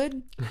sing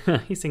good?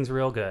 He sings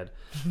real good.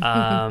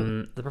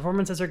 The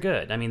performances are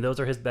good. I mean, those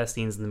are his best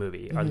scenes in the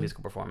movie, are the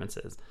musical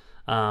performances.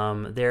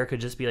 There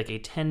could just be like a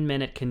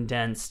 10-minute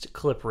condensed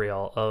clip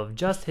reel of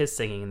just his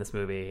singing in this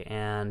movie,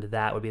 and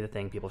that would be the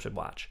thing people should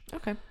watch.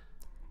 Okay.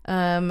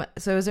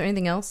 So is there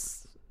anything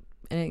else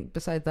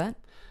besides that?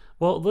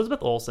 Well, Elizabeth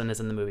Olsen is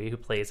in the movie, who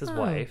plays his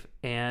wife,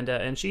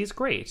 and she's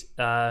great.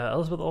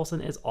 Elizabeth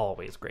Olsen is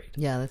always great.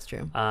 Yeah, that's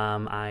true.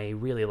 I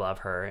really love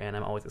her, and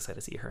I'm always excited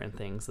to see her in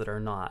things that are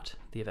not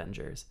the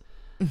Avengers.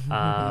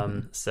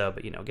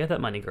 But get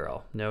that money,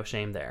 girl. No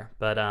shame there.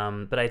 But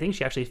I think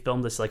she actually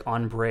filmed this like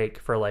on break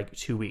for like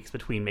 2 weeks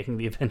between making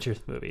the Avengers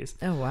movies.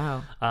 Oh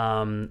wow.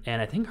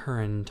 And I think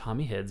her and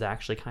Tommy Hiddleston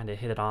actually kind of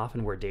hit it off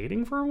and were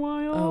dating for a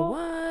while. Oh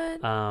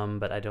what?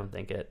 But I don't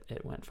think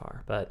it went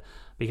far. But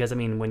because I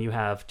mean, when you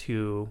have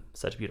two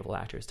such beautiful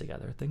actors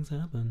together, things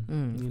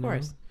happen. Of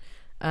course.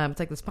 It's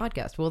like this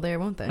podcast. Will they or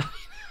won't they?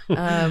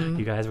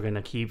 You guys are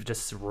gonna keep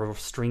just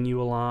string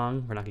you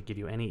along. We're not gonna give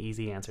you any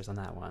easy answers on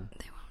that one.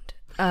 They won't.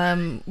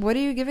 What are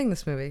you giving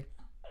this movie?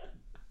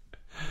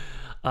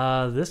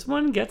 This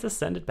one gets a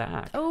send it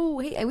back. Oh,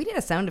 hey, we need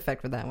a sound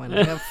effect for that one.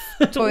 Like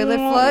a toilet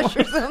flush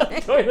or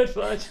something. Toilet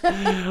flush.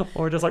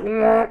 Or just like,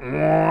 or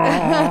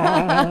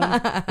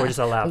just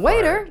a loud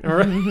waiter.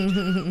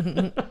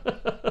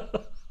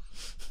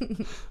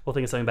 We'll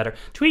think of something better.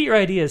 Tweet your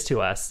ideas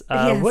to us.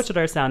 Yes. What should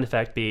our sound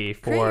effect be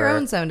for? Create your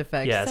own sound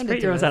effect. Yes,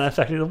 create your own sound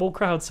effect. We'll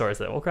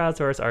crowdsource it. We'll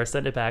crowdsource our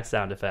send it back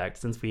sound effect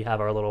since we have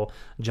our little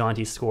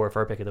jaunty score for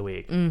our pick of the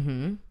week.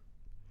 So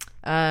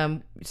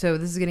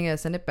this is getting a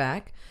send it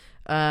back.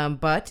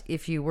 But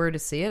if you were to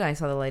see it, I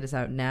Saw the Light is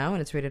out now,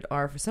 and it's rated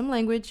R for some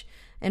language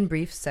and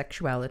brief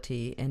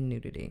sexuality and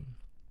nudity.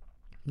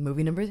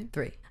 Movie number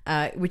 3,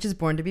 which is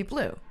Born to be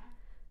Blue.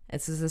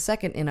 This is the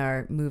second in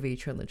our movie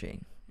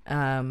trilogy.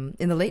 In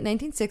the late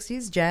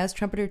 1960s, jazz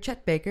trumpeter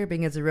Chet Baker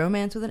begins a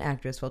romance with an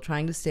actress while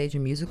trying to stage a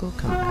musical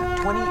comeback.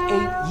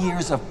 28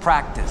 years of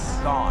practice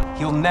gone.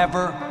 He'll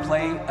never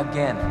play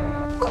again.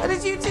 What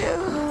did you do?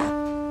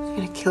 You're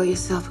gonna kill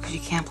yourself because you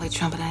can't play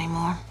trumpet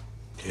anymore?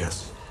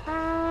 Yes.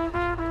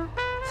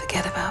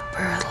 Forget about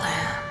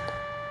Birdland.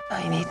 All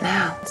you need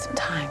now is some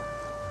time.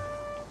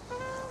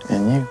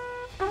 And you?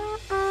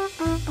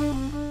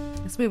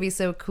 This movie's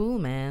so cool,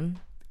 man.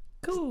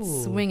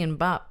 Cool. Swing and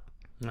bop.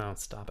 No,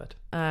 stop it.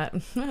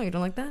 No, you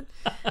don't like that?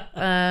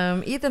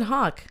 Ethan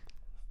Hawke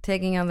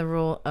taking on the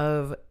role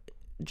of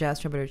jazz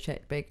trumpeter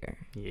Chet Baker.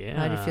 Yeah.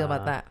 How do you feel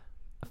about that?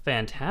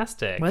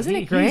 Fantastic. Wasn't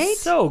it great? He's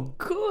so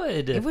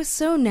good. It was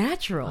so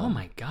natural. Oh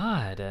my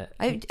god.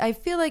 I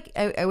feel like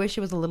I wish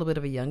it was a little bit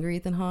of a younger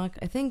Ethan Hawke.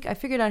 I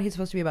figured out he's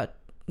supposed to be about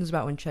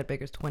when Chet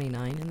Baker's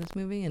 29 in this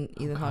movie, and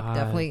Ethan Hawke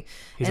definitely.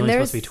 He's and only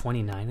supposed to be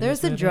 29 in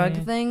There's this the movie?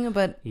 drug thing,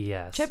 but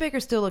yes. Chet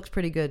Baker still looks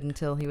pretty good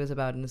until he was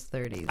about in his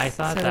 30s. I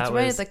thought so that it's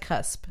right was- at the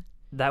cusp.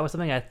 that was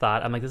something I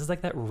thought. I'm like, this is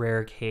like that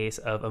rare case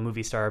of a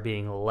movie star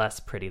being less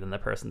pretty than the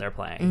person they're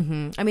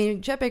playing. I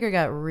mean, Chet Baker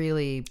got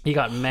he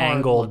got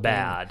mangled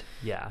bad.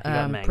 Yeah, he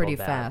got mangled pretty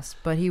bad. fast,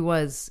 but he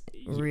was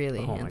really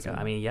Oh handsome. my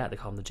god! I mean, yeah, they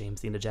call him the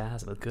James Dean of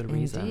jazz with good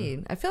reason.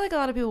 Indeed. I feel like a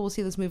lot of people will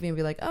see this movie and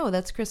be like, "Oh,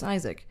 that's Chris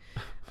Isaac."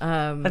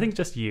 I think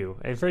just you.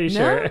 I'm pretty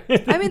No?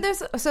 sure. I mean, there's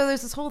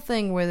this whole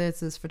thing where there's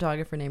this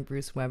photographer named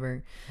Bruce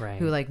Weber, Right.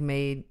 who like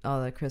made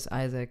all the Chris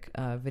Isaac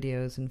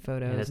videos and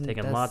photos. And has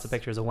taken lots of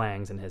pictures of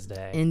Wangs in his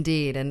day.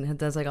 Indeed, and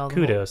does like all the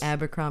Kudos. whole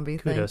Abercrombie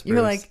Kudos, thing.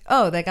 You're Bruce. like,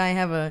 oh, that guy I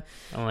have a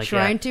I'm like,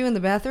 shrine yeah. to in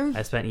the bathroom.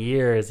 I spent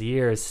years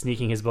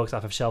sneaking his books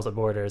off of shelves at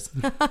Borders.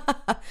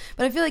 But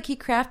I feel like he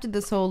crafted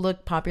this whole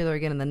look popular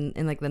again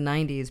in like the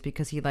 90s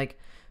because he like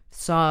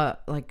saw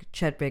like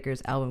Chet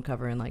Baker's album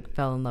cover and like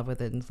fell in love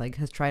with it and like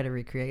has tried to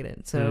recreate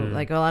it. So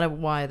like a lot of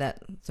why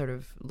that sort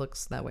of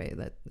looks that way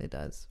that it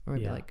does, or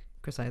maybe like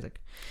Chris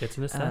Isaac. It's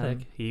an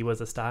aesthetic. He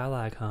was a style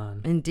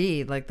icon.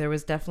 Indeed, like there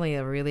was definitely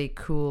a really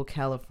cool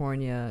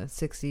California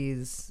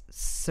 60s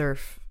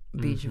surf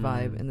beach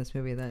vibe in this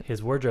movie. That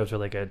His wardrobe's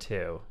really good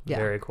too. Yeah.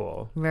 Very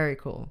cool. very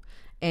cool.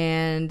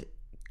 And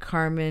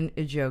Carmen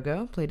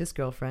Ejogo played his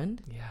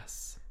girlfriend.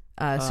 Yes.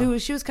 So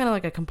she was kind of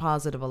like a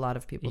composite of a lot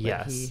of people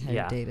that he Yes.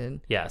 had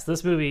dated. Yes.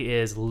 This movie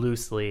is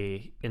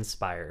loosely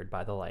inspired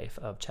by the life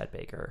of Chet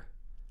Baker.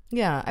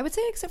 Yeah, I would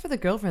say except for the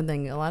girlfriend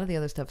thing, a lot of the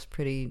other stuff's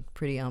pretty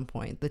on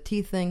point. The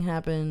teeth thing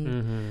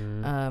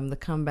happened, the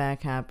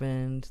comeback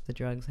happened, the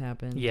drugs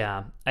happened.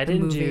 Yeah, I The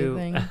didn't movie do.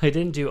 thing. I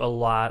didn't do a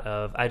lot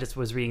of. I just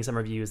was reading some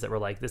reviews that were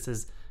like, "This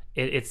is."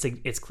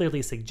 It's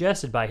clearly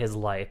suggested by his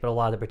life, but a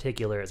lot of the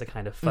particulars it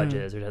kind of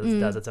fudges or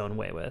does its own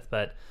way with.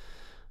 But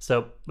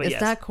It's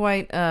yes, not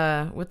quite.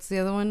 What's the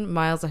other one?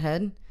 Miles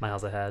Ahead.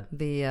 Miles Ahead.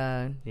 The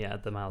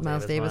The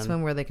Miles Davis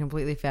one where they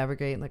completely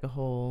fabricate like a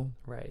whole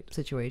Right.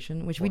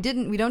 situation, which we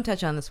don't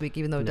touch on this week,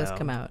 even though it does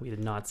come out. We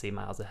did not see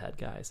Miles Ahead,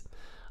 guys.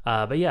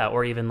 But yeah,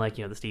 or even like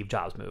the Steve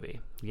Jobs movie,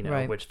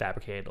 Right. which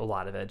fabricated a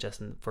lot of it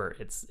just for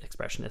its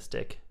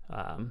expressionistic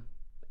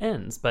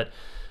ends. But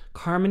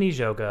Carmen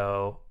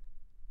Ejogo,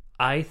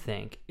 I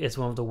think, is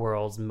one of the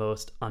world's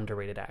most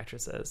underrated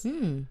actresses.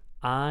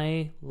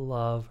 I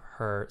love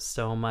her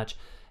so much,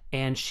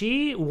 and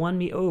she won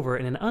me over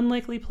in an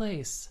unlikely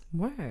place.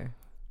 Where?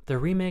 The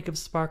remake of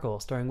Sparkle,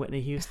 starring Whitney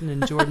Houston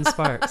and Jordan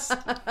Sparks.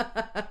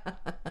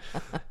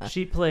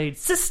 She played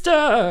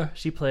Sister.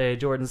 She played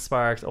Jordan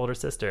Sparks' older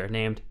sister,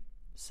 named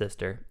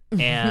Sister,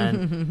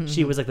 and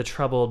she was like the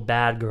troubled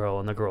bad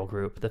girl in the girl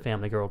group, the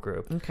family girl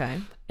group.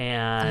 Okay,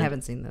 and I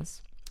haven't seen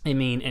this. I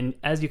mean, and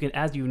as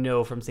you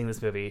know from seeing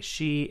this movie,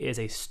 she is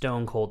a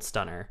stone cold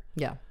stunner.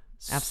 Yeah.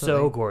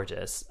 Absolutely. So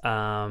gorgeous.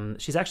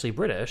 She's actually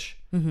British.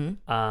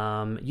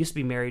 Used to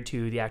be married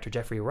to the actor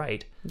Jeffrey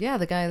Wright. Yeah,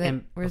 the guy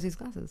that wears these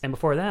glasses. And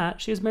before that,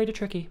 she was married to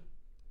Tricky.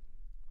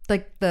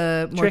 Like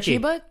the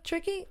Morchiba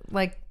Tricky?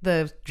 Like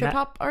the trip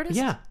hop artist?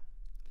 Yeah.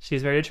 She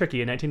was married to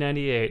Tricky in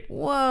 1998.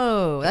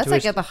 Whoa. That's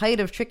like at the height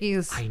of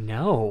Tricky's... I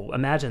know.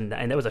 Imagine that.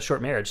 And that was a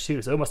short marriage,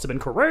 too, so it must have been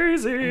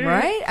crazy.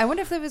 Right? I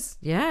wonder if there was...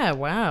 Yeah,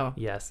 wow.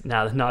 Yes.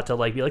 Now, not to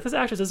be like, this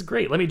actress is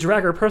great. Let me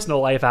drag her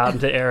personal life out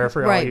into air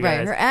for all you guys.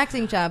 Right. Her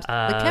acting chops.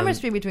 The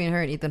chemistry between her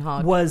and Ethan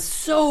Hawke was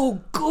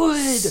so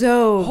good.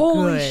 So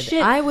Holy good.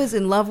 shit. I was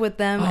in love with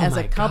them as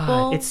a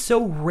couple. God. It's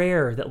so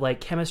rare that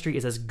like chemistry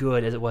is as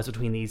good as it was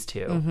between these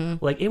two.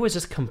 Like it was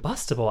just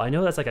combustible. I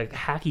know that's like a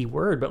hacky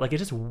word, but like it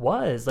just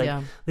was.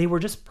 Like they were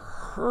just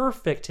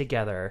perfect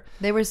together.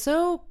 They were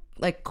so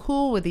like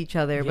cool with each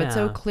other, but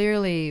so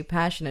clearly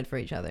passionate for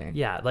each other.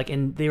 Yeah, like,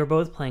 and they were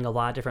both playing a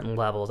lot of different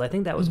levels. I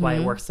think that was why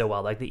it worked so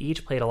well. Like they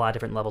each played a lot of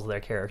different levels of their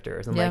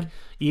characters, and like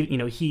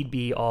he'd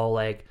be all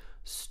like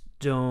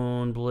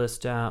stone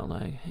blissed out,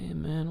 like, hey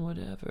man,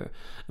 whatever,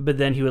 but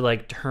then he would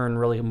like turn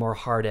really more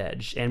hard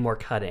edged and more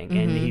cutting,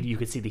 and you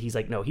could see that he's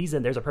like, no,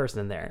 there's a person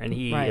in there, and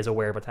he is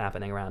aware of what's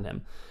happening around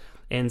him.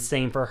 And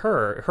same for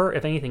her,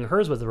 if anything,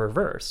 hers was the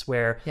reverse,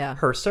 where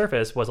her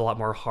surface was a lot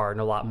more hard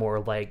and a lot more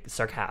like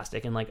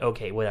sarcastic and like,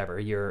 okay, whatever,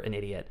 you're an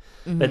idiot.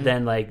 But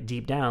then like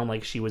deep down,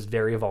 like she was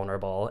very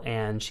vulnerable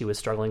and she was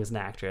struggling as an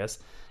actress.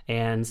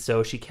 And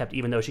so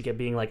even though she kept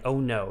being like, oh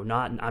no,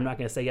 I'm not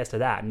going to say yes to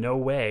that. No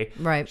way.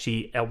 Right.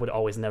 She would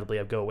always inevitably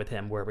go with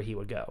him wherever he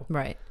would go.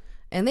 Right.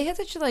 And they had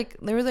such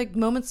there were like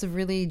moments of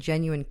really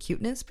genuine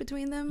cuteness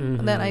between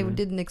them that I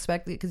didn't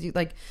expect, because you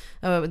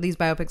these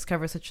biopics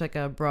cover such like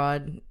a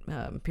broad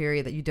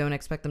period that you don't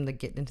expect them to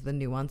get into the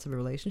nuance of a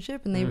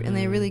relationship, and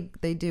they really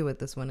do with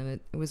this one, and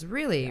it was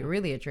really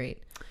really a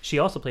treat. She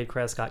also played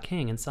Coretta Scott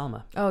King in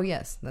Selma. Oh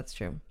yes, that's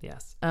true.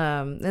 Yes.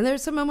 And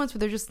there's some moments where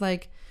they're just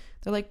like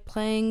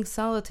playing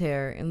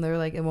solitaire, and they're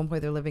like at one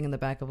point they're living in the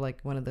back of like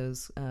one of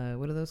those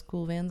what are those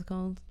cool vans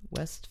called?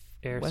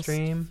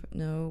 Airstream?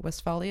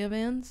 Westphalia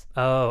vans.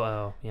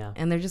 Oh, yeah.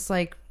 And they're just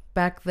like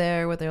back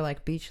there with their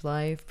like beach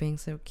life, being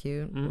so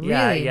cute.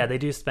 Yeah, they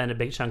do spend a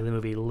big chunk of the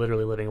movie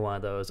literally living in one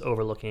of those,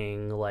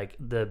 overlooking like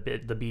the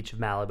beach of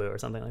Malibu or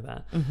something like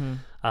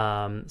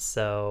that.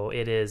 So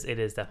it is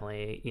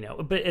definitely,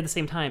 but at the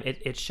same time,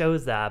 it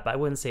shows that, but I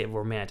wouldn't say it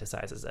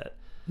romanticizes it.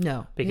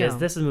 No, because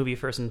this is a movie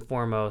first and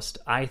foremost,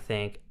 I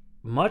think,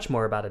 much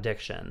more about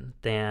addiction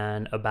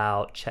than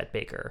about Chet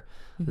Baker,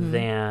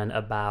 than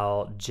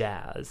about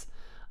jazz.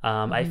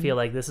 I feel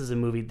like this is a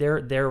movie.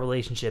 Their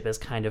relationship is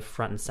kind of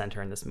front and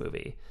center in this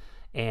movie,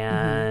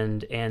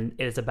 and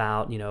it's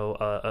about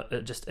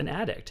just an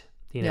addict.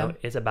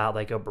 It's about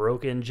like a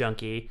broken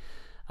junkie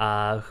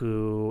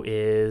who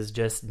is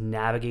just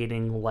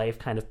navigating life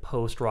kind of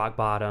post rock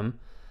bottom,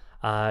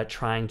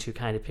 trying to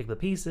kind of pick the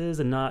pieces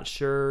and not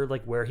sure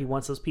like where he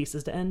wants those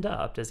pieces to end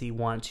up. Does he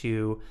want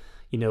to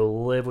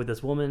live with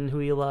this woman who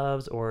he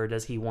loves, or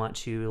does he want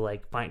to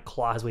like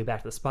claw his way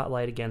back to the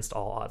spotlight against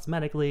all odds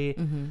medically?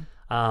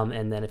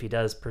 And then if he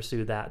does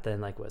pursue that,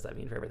 then like what does that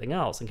mean for everything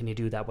else? And can he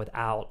do that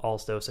without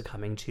also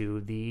succumbing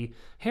to the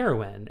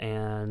heroin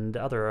and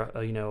other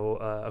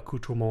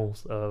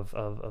accoutrements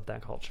of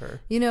that culture?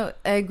 I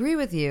agree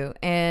with you,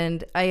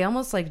 and I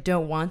almost like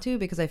don't want to,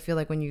 because I feel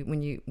like when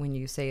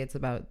you say it's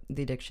about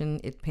the addiction,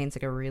 it paints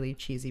like a really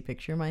cheesy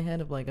picture in my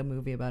head of like a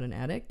movie about an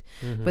addict.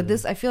 But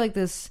I feel like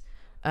this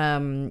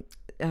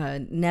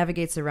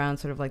navigates around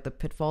sort of like the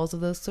pitfalls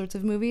of those sorts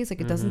of movies. Like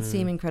it doesn't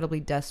seem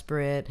incredibly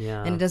desperate,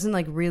 and it doesn't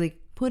like really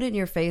put it in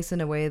your face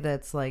in a way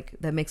that's like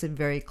that makes it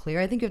very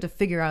clear. I think you have to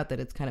figure out that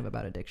it's kind of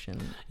about addiction.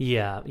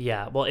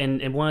 Yeah. Well,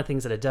 and one of the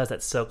things that it does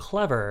that's so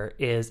clever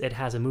is it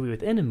has a movie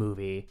within a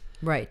movie,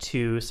 right,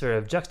 to sort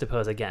of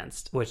juxtapose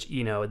against, which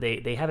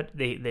they have it.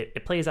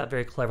 It plays out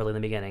very cleverly in the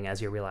beginning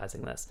as you're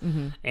realizing this,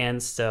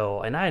 and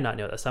I had not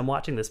noticed. I'm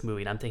watching this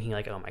movie and I'm thinking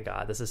like, oh my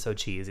god, this is so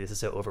cheesy, this is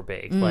so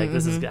overbaked. Like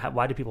this is,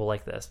 why do people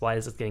like this? Why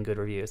is this getting good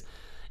reviews?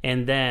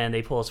 And then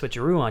they pull a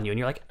switcheroo on you, and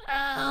you're like,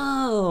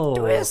 oh,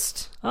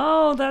 twist.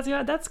 Oh,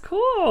 that's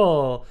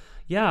cool.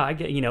 Yeah, I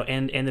get,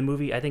 and the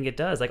movie, I think it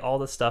does, like all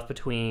the stuff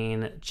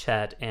between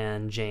Chet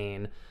and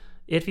Jane,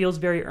 it feels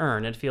very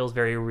earned. It feels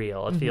very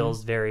real. It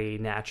feels very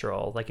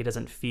natural. Like it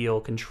doesn't feel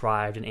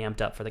contrived and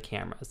amped up for the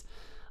cameras.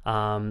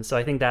 So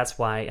I think that's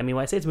why, when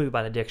I say it's a movie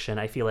about addiction,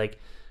 I feel like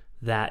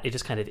that it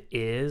just kind of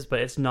is,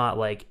 but it's not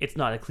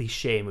a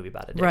cliche movie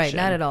about addiction. Right,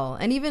 not at all.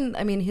 And even,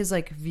 his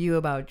like view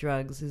about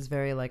drugs is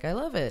very like, I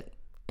love it.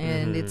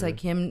 And it's like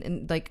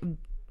him like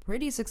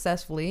pretty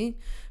successfully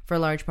for a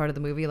large part of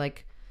the movie,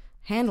 like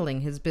handling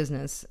his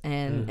business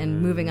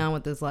and moving on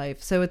with his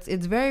life. So it's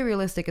very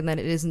realistic in that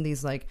it isn't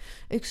these like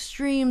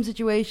extreme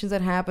situations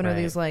that happen, or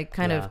these like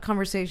kind of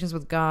conversations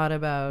with God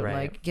about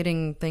like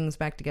getting things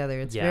back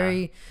together. It's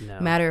very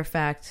matter of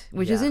fact,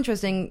 which is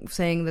interesting,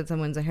 saying that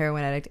someone's a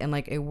heroin addict and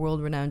like a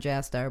world-renowned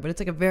jazz star, but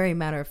it's like a very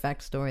matter of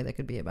fact story that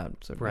could be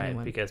about sort of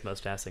anyone. Because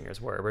most jazz singers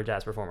or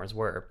jazz performers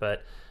were,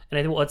 and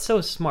I think, it's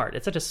so smart.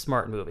 It's such a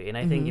smart movie. And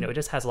I think, it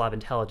just has a lot of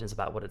intelligence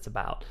about what it's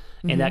about.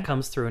 And that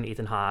comes through in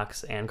Ethan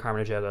Hawke's and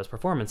Carmen Ejogo's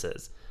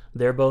performances.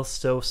 They're both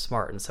so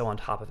smart and so on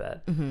top of it.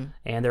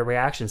 And their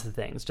reactions to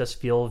things just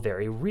feel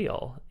very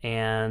real.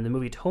 And the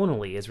movie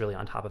tonally is really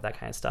on top of that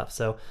kind of stuff.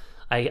 So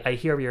I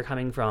hear where you're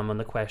coming from on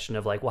the question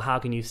of like, well, how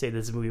can you say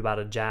this is a movie about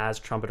a jazz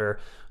trumpeter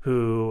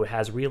who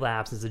has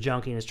relapsed as a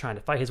junkie and is trying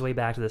to fight his way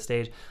back to the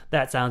stage?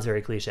 That sounds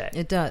very cliche.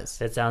 It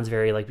does. It sounds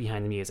very like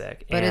behind the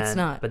music. But it's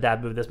not. But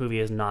this movie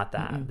is not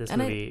that. This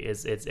movie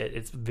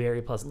it's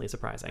very pleasantly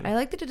surprising. I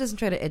like that it doesn't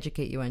try to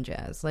educate you on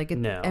jazz. Like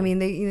no.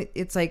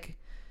 It's like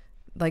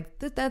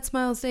that's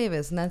Miles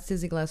Davis and that's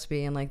Dizzy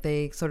Gillespie, and like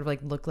they sort of like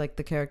look like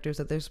the characters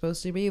that they're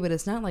supposed to be, but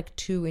it's not like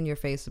too in your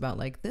face about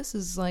like this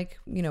is like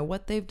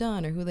what they've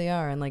done or who they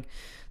are, and like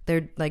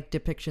their like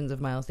depictions of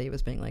Miles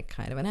Davis being like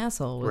kind of an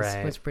asshole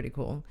was pretty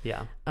cool.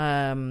 Yeah.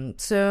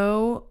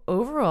 So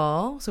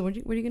overall, what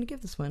are you gonna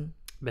give this one?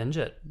 Binge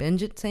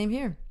it. Same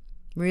here.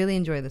 Really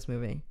enjoy this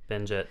movie.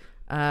 Binge it.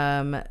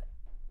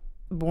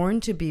 Born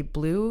to be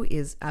Blue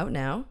is out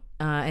now.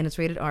 And it's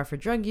rated R for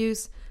drug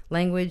use,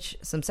 language,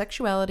 some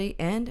sexuality,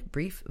 and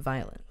brief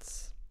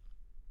violence.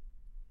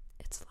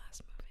 It's the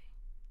last movie.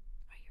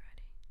 Are you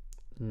ready?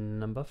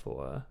 Number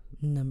 4.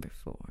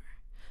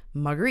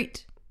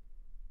 Marguerite.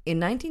 In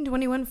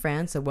 1921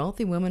 France, a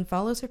wealthy woman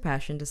follows her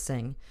passion to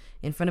sing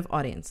in front of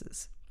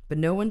audiences, but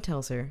no one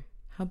tells her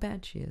how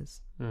bad she is.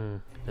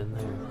 Been there.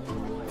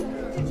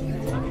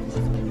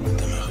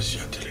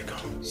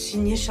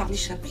 Signé Charlie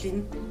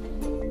Chaplin.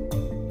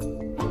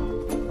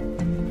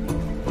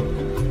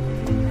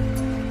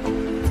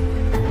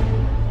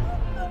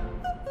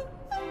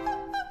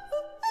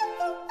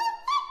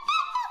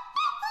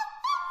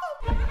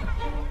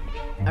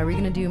 Are we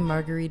going to do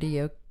Marguerite?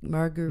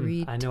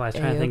 I know, I was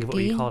trying to think of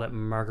what you called it.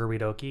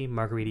 Marguerite-oki?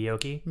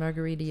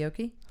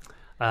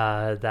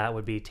 That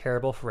would be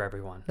terrible for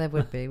everyone. That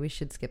would be. We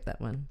should skip that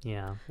one.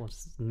 Yeah. We'll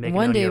just make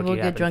one day we'll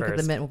get drunk at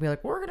the Mint. We'll be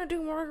like, we're going to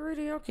do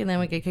Marguerite-oki. And then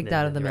we get kicked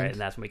out of the Mint. Right, and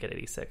that's when we get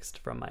 86th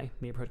from my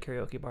neighborhood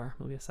karaoke bar.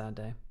 It'll be a sad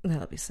day.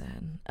 That'll be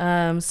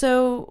sad.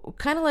 So,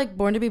 kind of like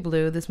Born to be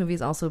Blue, this movie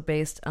is also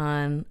based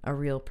on a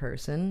real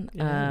person.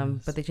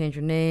 But they change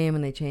her name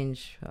and they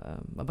change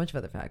a bunch of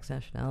other facts,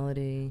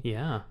 nationality.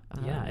 Yeah.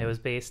 It was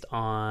based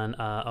on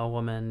a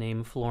woman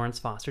named Florence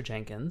Foster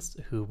Jenkins,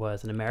 who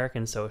was an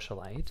American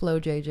socialite. Flo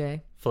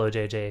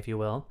JJ, if you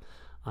will.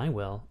 I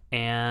will.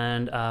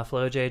 And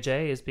Flo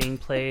JJ is being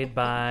played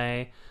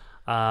by,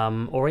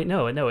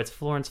 it's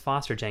Florence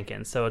Foster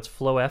Jenkins, so it's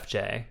Flo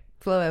FJ.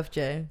 Flo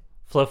FJ.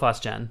 Flo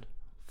Fosgen.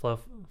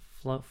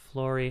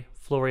 Flory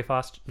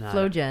Fost. No,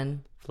 Flo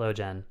Jen. Flo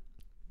Jen.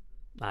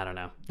 I don't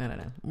know.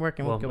 We'll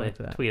go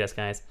into that. Tweet us,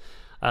 guys.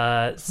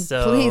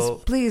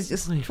 So please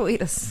just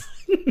tweet us.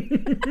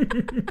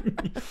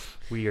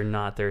 We are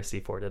not thirsty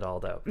for it at all,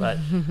 though. But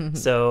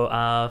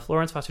so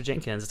Florence Foster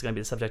Jenkins is going to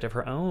be the subject of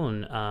her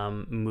own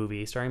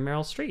movie starring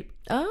Meryl Streep.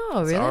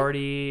 Oh, really? It's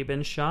already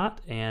been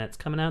shot and it's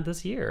coming out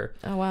this year.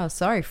 Oh wow!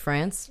 Sorry,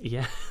 France.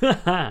 Yeah.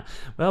 That's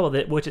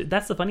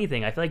the funny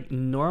thing. I feel like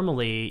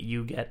normally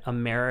you get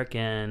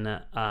American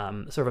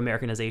sort of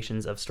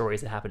Americanizations of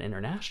stories that happen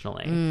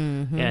internationally.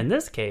 Mm-hmm. And in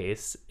this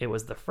case, it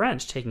was the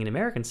French taking an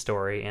American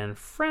story and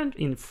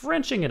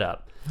Frenching it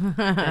up.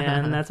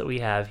 And that's what we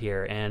have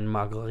here in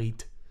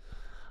Marguerite.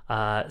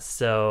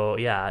 So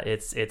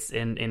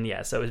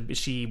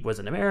she was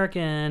an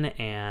American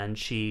and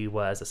she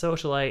was a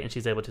socialite, and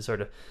she's able to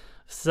sort of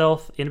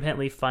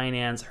independently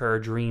finance her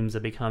dreams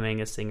of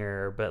becoming a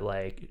singer, but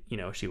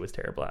she was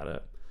terrible at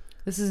it.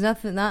 This is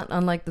not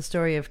unlike the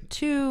story of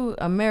two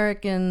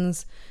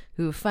Americans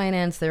who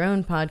finance their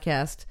own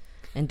podcast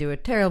and do a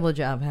terrible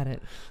job at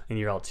it. And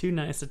you're all too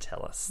nice to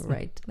tell us.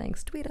 Right.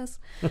 Thanks. Tweet us.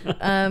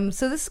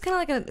 So this is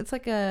kind of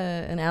like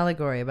an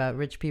allegory about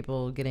rich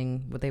people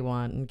getting what they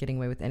want and getting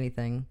away with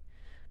anything.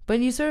 But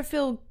you sort of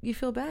feel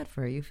bad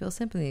for her. You feel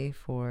sympathy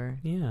for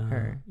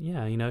her.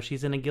 Yeah.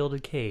 She's in a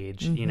gilded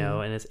cage, and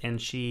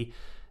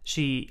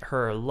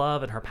her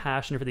love and her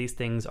passion for these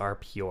things are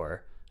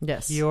pure.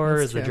 Yes. Pure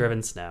as the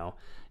driven snow.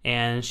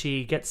 And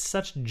she gets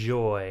such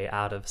joy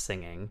out of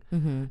singing.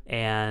 Mm-hmm.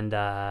 And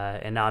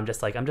now I'm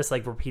just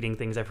repeating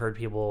things I've heard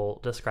people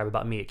describe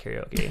about me at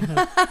karaoke.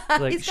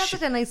 He's got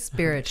such a nice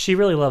spirit. She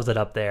really loves it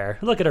up there.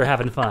 Look at her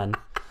having fun.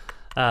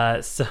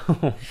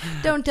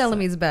 Don't tell him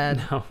he's bad.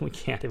 No, we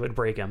can't. It would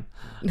break him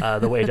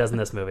the way it does in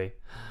this movie.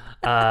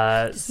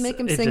 Just make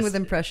him sing with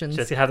impressions.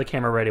 Just have the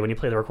camera ready when you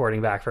play the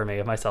recording back for me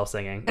of myself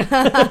singing.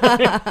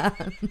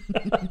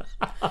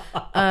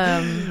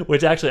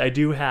 Which actually I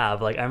do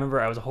have. I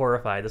remember I was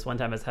horrified. This one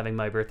time I was having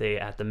my birthday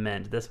at the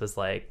Mint. This was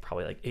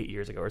probably 8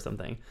 years ago or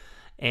something.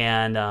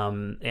 And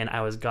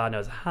I was God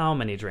knows how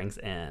many drinks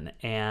in.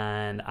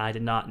 And I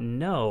did not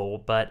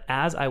know, but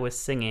as I was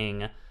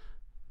singing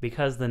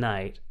Because the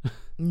Night,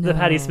 the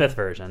Patti Smith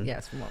version.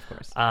 Yes, well, of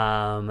course.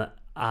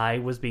 I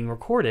was being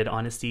recorded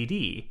on a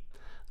CD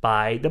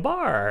by the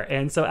bar.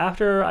 And so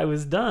after I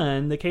was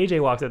done, the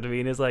KJ walks up to me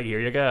and is like, "Here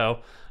you go."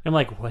 I'm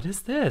like, "What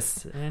is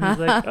this?" And he's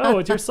like, "Oh,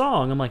 it's your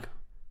song." I'm like,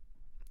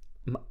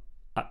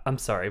 "I'm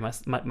sorry, my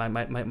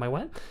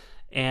what?"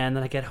 And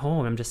then I get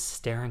home, I'm just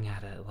staring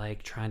at it,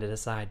 trying to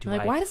decide,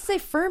 why does it say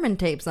Furman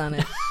tapes on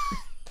it?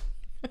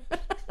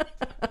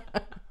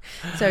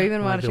 So you've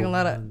been watching a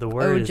lot of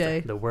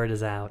OJ. The word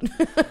is out.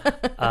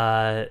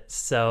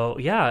 So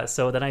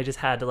then I just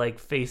had to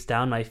face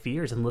down my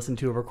fears and listen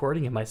to a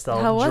recording of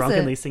myself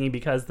drunkenly singing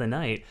Because the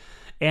Night.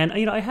 And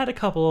I had a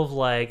couple of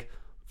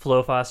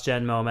Flo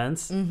Fosgen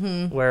moments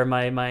where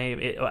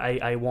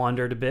I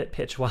wandered a bit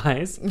pitch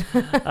wise,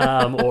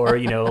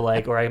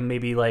 or I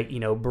maybe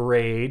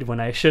brayed when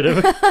I should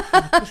have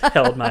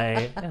held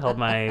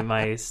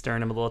my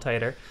sternum a little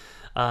tighter.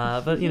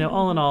 But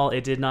all in all,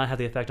 it did not have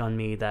the effect on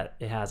me that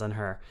it has on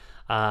her.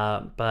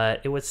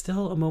 But it was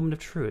still a moment of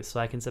truth, so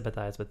I can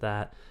sympathize with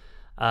that.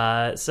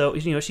 So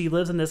she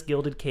lives in this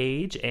gilded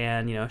cage,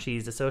 and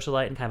she's a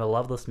socialite in kind of a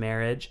loveless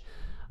marriage.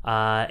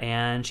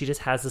 And she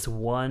just has this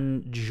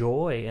one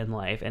joy in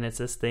life, and it's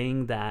this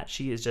thing that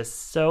she is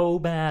just so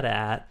bad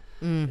at,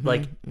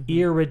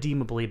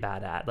 irredeemably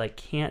bad at,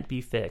 can't be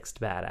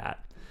fixed bad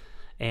at.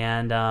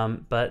 And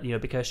but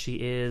because she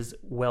is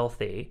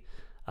wealthy,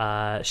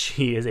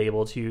 she is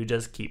able to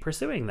just keep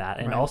pursuing that.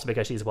 And also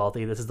because she's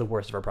wealthy, this is the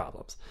worst of her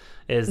problems,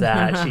 is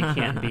that she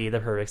can't be the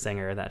perfect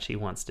singer that she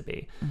wants to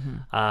be.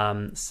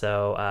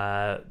 So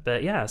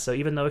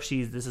even though this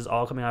is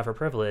all coming out of her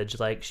privilege,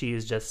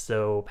 she's just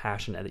so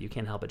passionate that you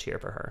can't help but cheer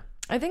for her.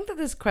 I think that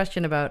this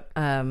question about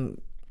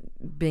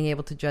being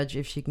able to judge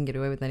if she can get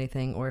away with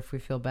anything or if we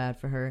feel bad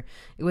for her,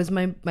 it was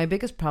my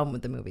biggest problem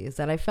with the movie, is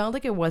that I felt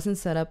like it wasn't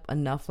set up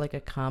enough like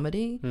a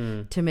comedy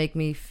to make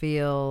me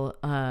feel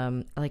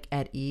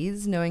at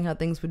ease knowing how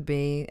things would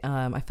be.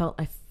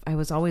 I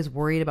was always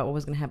worried about what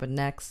was going to happen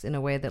next in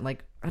a way that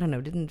I don't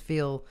know, didn't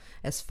feel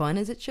as fun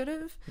as it should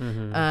have.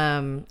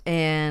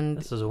 And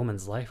this is a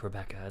woman's life,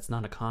 Rebecca. It's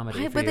not a comedy.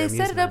 Right, but they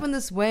set it up in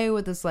this way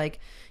with this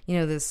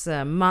this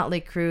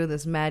motley crew,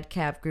 this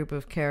madcap group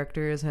of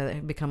characters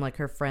have become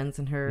her friends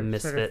and her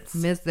misfits.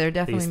 They're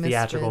definitely these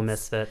theatrical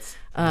misfits.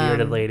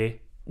 Bearded lady,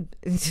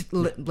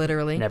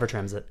 literally never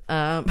trims it.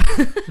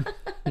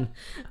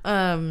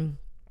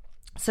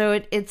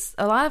 So it's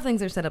a lot of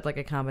things are set up like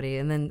a comedy,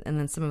 and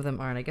then some of them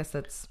aren't. I guess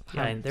that's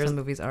how some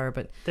movies are.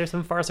 But there's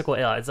some farcical.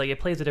 It's it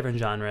plays with different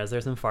genres.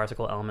 There's some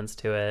farcical elements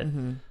to it.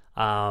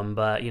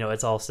 But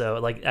it's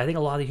also I think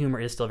a lot of the humor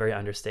is still very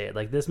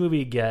understated. This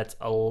movie gets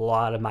a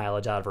lot of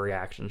mileage out of her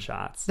reaction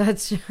shots.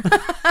 That's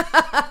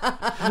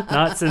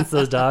not since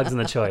those dogs in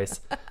The Choice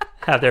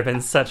have there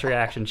been such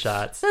reaction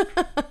shots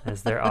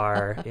as there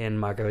are in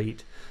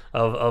Marguerite.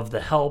 of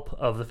the help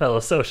of the fellow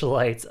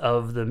socialites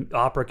of the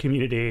opera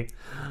community.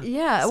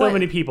 Yeah, so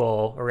many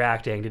people are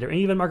reacting to it, and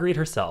even Marguerite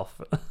herself.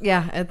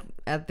 Yeah,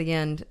 at the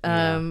end,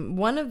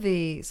 one of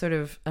the sort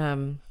of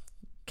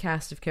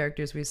cast of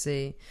characters we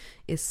see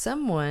is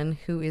someone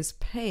who is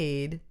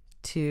paid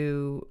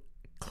to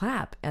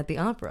clap at the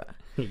opera.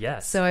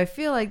 Yes. So I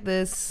feel like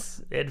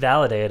it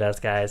validated us,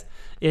 guys.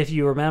 If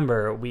you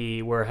remember,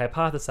 we were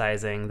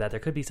hypothesizing that there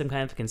could be some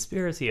kind of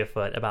conspiracy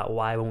afoot about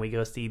why when we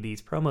go see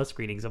these promo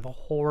screenings of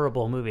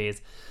horrible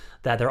movies,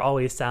 that there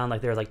always sound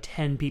like there's like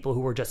 10 people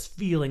who are just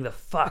feeling the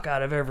fuck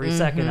out of every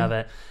second of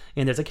it.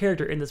 And there's a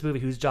character in this movie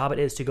whose job it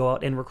is to go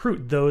out and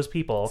recruit those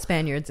people.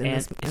 Spaniards in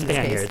this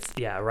case.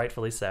 Yeah,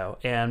 rightfully so.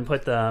 And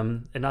put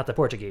them, and not the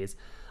Portuguese,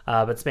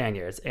 but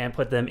Spaniards, and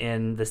put them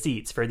in the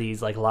seats for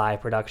these like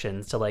live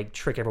productions to like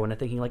trick everyone into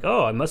thinking like,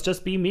 oh, it must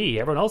just be me.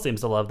 Everyone else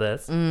seems to love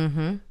this.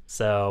 Mm-hmm.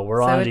 So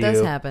we're on to you. So it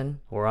does happen.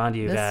 We're on to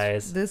you,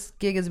 guys. This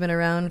gig has been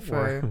around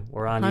for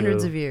we're on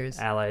hundreds of years.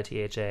 Ally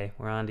THA.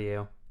 We're on to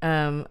you.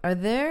 Are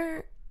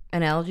there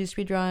analogies to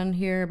be drawn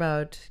here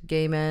about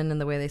gay men and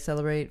the way they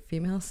celebrate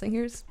female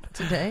singers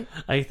today?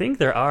 I think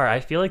there are. I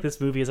feel like this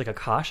movie is like a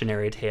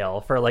cautionary tale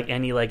for like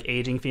any like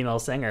aging female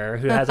singer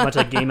who has a bunch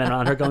of like gay men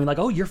on her going like,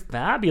 oh, you're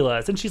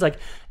fabulous. And she's like,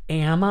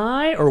 am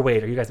I? Or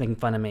wait, are you guys making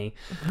fun of me?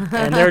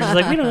 And they're just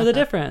like, we don't know the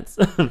difference.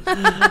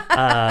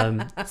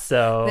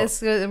 So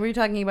were you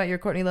talking about your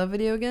Courtney Love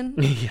video again?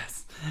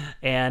 Yes.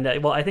 And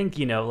well, I think,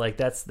 you know, like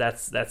that's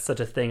such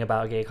a thing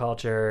about gay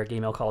culture,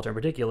 gay male culture in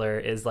particular,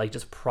 is like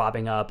just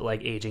propping up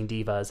like aging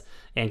divas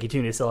and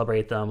continue to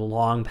celebrate them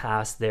long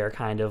past their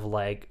kind of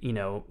like, you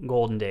know,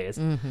 golden days.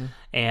 Mm-hmm.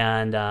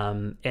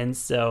 And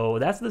so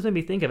that's what this made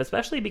me think of,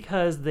 especially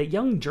because the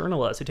young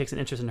journalist who takes an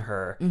interest in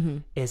her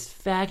is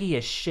faggy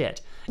as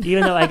shit.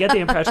 Even though I get the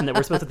impression that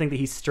we're supposed to think that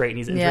he's straight and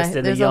he's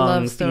interested in the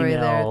young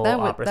female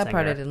opera singer. That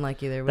part I didn't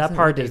like either. That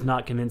part is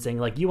not convincing.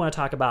 Like, you want to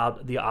talk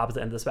about the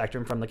opposite end of the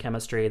spectrum from the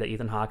chemistry that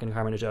Ethan Hawke and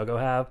Carmen Ejogo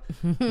have?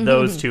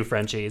 Those two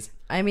Frenchies.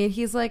 I mean,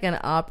 he's like an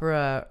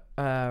opera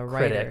writer.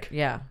 Critic.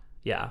 Yeah.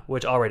 Yeah,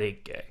 which already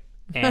gay.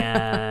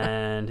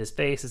 And his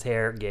face, his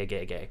hair,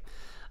 gay.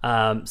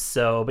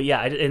 But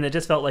yeah, and it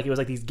just felt like it was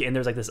like these, and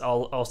there's like this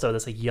also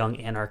this like young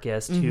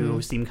anarchist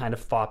who seemed kind of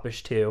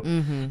foppish too,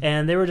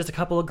 and there were just a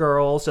couple of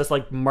girls just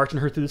like marching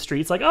her through the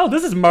streets like, oh,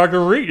 this is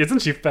Marguerite,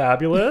 isn't she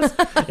fabulous?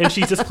 And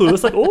she's just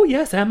clueless like, oh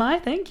yes, am I?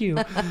 Thank you.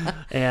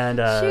 And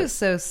she was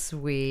so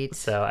sweet.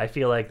 So I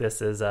feel like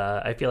this is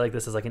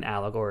like an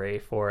allegory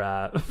for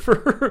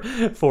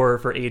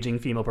aging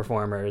female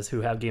performers who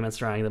have gay men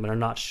surrounding them and are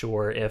not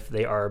sure if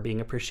they are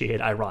being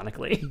appreciated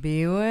ironically.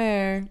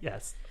 Beware.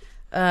 Yes.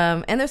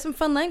 And there's some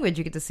fun language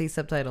you get to see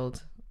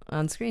subtitled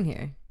on screen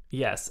here.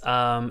 Yes.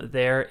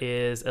 There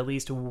is at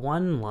least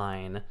one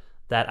line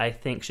that I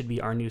think should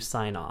be our new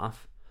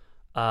sign-off,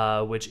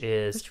 which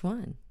is... Which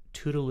one?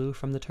 Toodaloo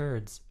from the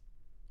turds.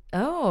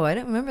 Oh, I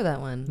don't remember that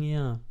one.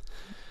 Yeah.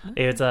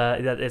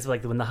 It's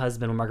like when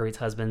Marguerite's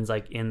husband's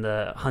like in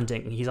the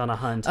hunting. He's on a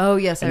hunt. Oh,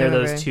 yes, and I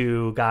remember. Those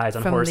two guys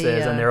on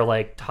horses, and they're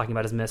like talking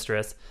about his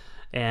mistress.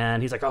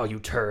 And he's like, oh, you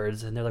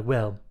turds. And they're like,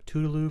 well,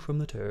 toodaloo from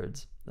the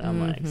turds.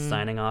 I'm like,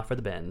 signing off for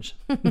the binge.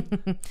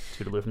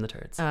 Toodaloo from the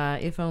turds.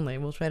 If only.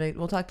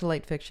 We'll talk to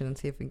Light Fiction and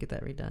see if we can get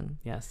that redone.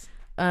 Yes.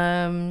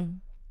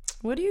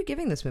 What are you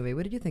giving this movie?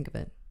 What did you think of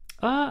it?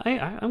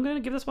 I'm going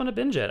to give this one a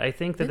binge it. I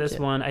think that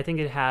I think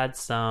it had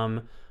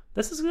some...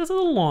 This is a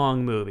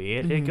long movie.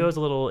 It goes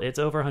it's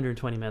over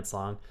 120 minutes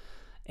long.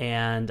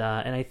 And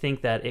I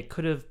think that it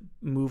could have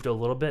moved a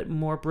little bit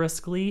more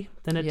briskly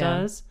than it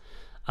does.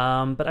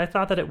 But I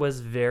thought that it was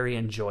very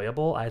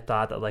enjoyable. I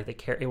thought that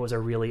like it was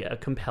a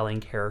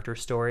compelling character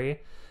story.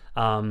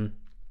 You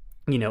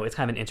know, it's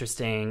kind of an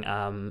interesting,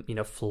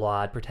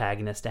 flawed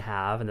protagonist to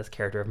have in this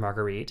character of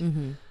Marguerite.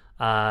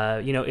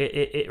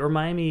 It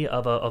reminded me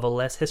of a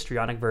less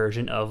histrionic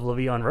version of La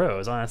Vie en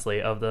Rose,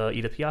 honestly, of the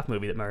Edith Piaf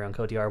movie that Marion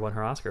Cotillard won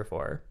her Oscar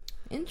for.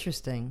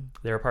 Interesting.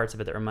 There are parts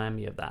of it that remind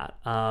me of that.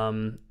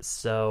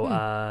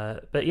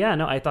 But yeah,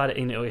 no, I thought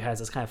it has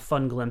this kind of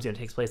fun glimpse. It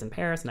takes place in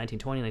Paris in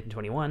 1920,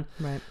 1921.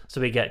 Right.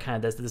 So we get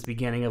kind of this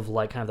beginning of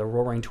like kind of the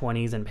roaring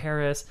 20s in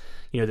Paris.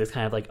 This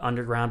kind of like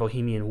underground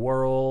bohemian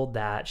world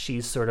that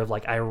she's sort of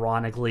like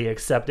ironically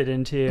accepted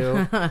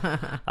into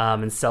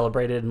and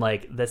celebrated. In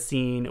like the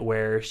scene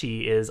where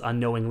she is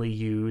unknowingly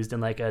used in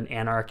like an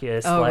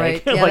anarchist. Oh,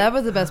 right. Yeah, that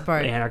was the best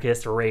part.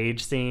 Anarchist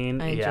rage scene.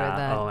 I enjoyed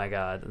that. Oh my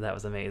God, that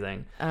was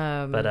amazing.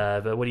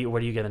 But what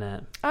are you giving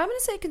it? I'm going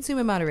to say consume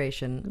in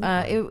moderation.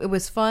 It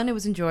was fun. It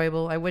was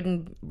enjoyable. I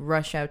wouldn't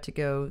rush out to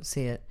go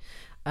see it.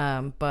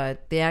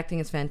 But the acting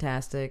is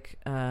fantastic.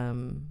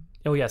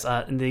 Oh yes,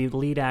 the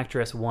lead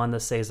actress won the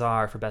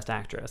César for Best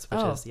Actress,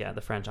 which is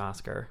the French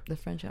Oscar. The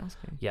French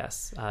Oscar.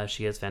 Yes,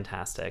 she is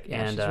fantastic.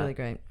 Yeah, she's really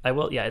great.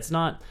 It's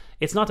not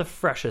the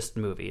freshest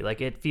movie.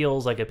 Like it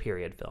feels like a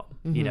period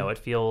film. It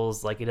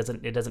feels like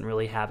it doesn't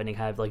really have any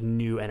kind of like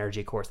new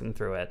energy coursing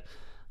through it.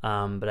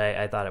 But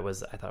I thought it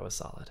was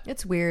solid.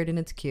 It's weird and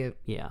it's cute.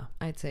 Yeah,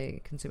 I'd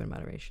say consume in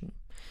moderation.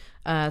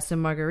 So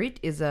Marguerite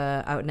is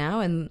out now,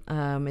 and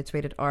it's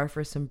rated R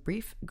for some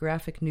brief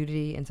graphic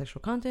nudity and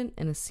sexual content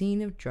and a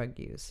scene of drug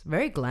use.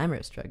 Very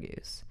glamorous drug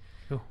use.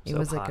 Ooh, it so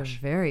was posh. like a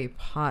very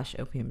posh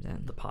opium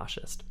den. The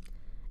poshest.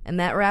 And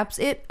that wraps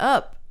it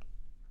up.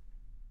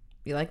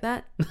 You like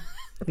that? Do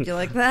you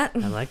like that?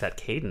 I like that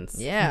cadence.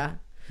 Yeah.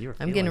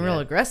 I'm getting real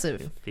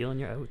aggressive. Feeling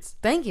your oats.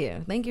 Thank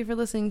you. Thank you for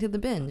listening to The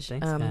Binge.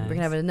 Thanks, We're guys. going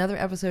to have another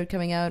episode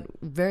coming out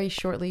very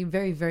shortly,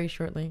 very, very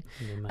shortly.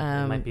 It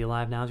might be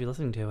live now as you're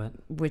listening to it.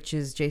 Which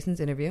is Jason's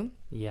interview.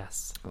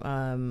 Yes.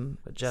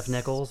 With Jeff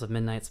Nichols of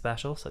Midnight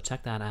Special, so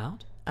check that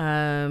out.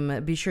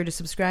 Be sure to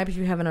subscribe if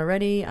you haven't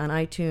already on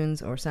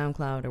iTunes or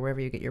SoundCloud or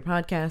wherever you get your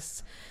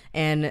podcasts.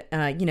 And,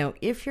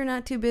 if you're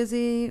not too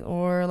busy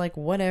or like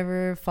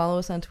whatever, follow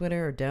us on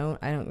Twitter or don't.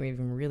 I don't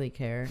even really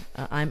care.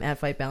 I'm at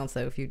Fight Balance,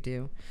 though, if you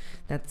do.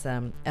 That's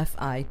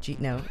F-I-G.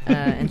 No.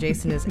 And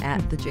Jason is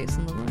at the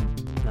Jason Leroy.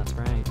 That's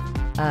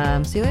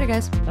right. See you later,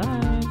 guys.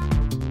 Bye.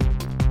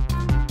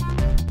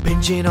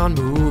 Binging on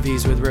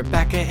movies with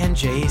Rebecca and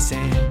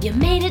Jason. You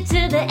made it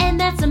to the end,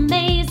 that's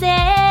amazing.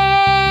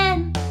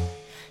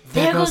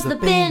 There goes the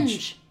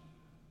binge.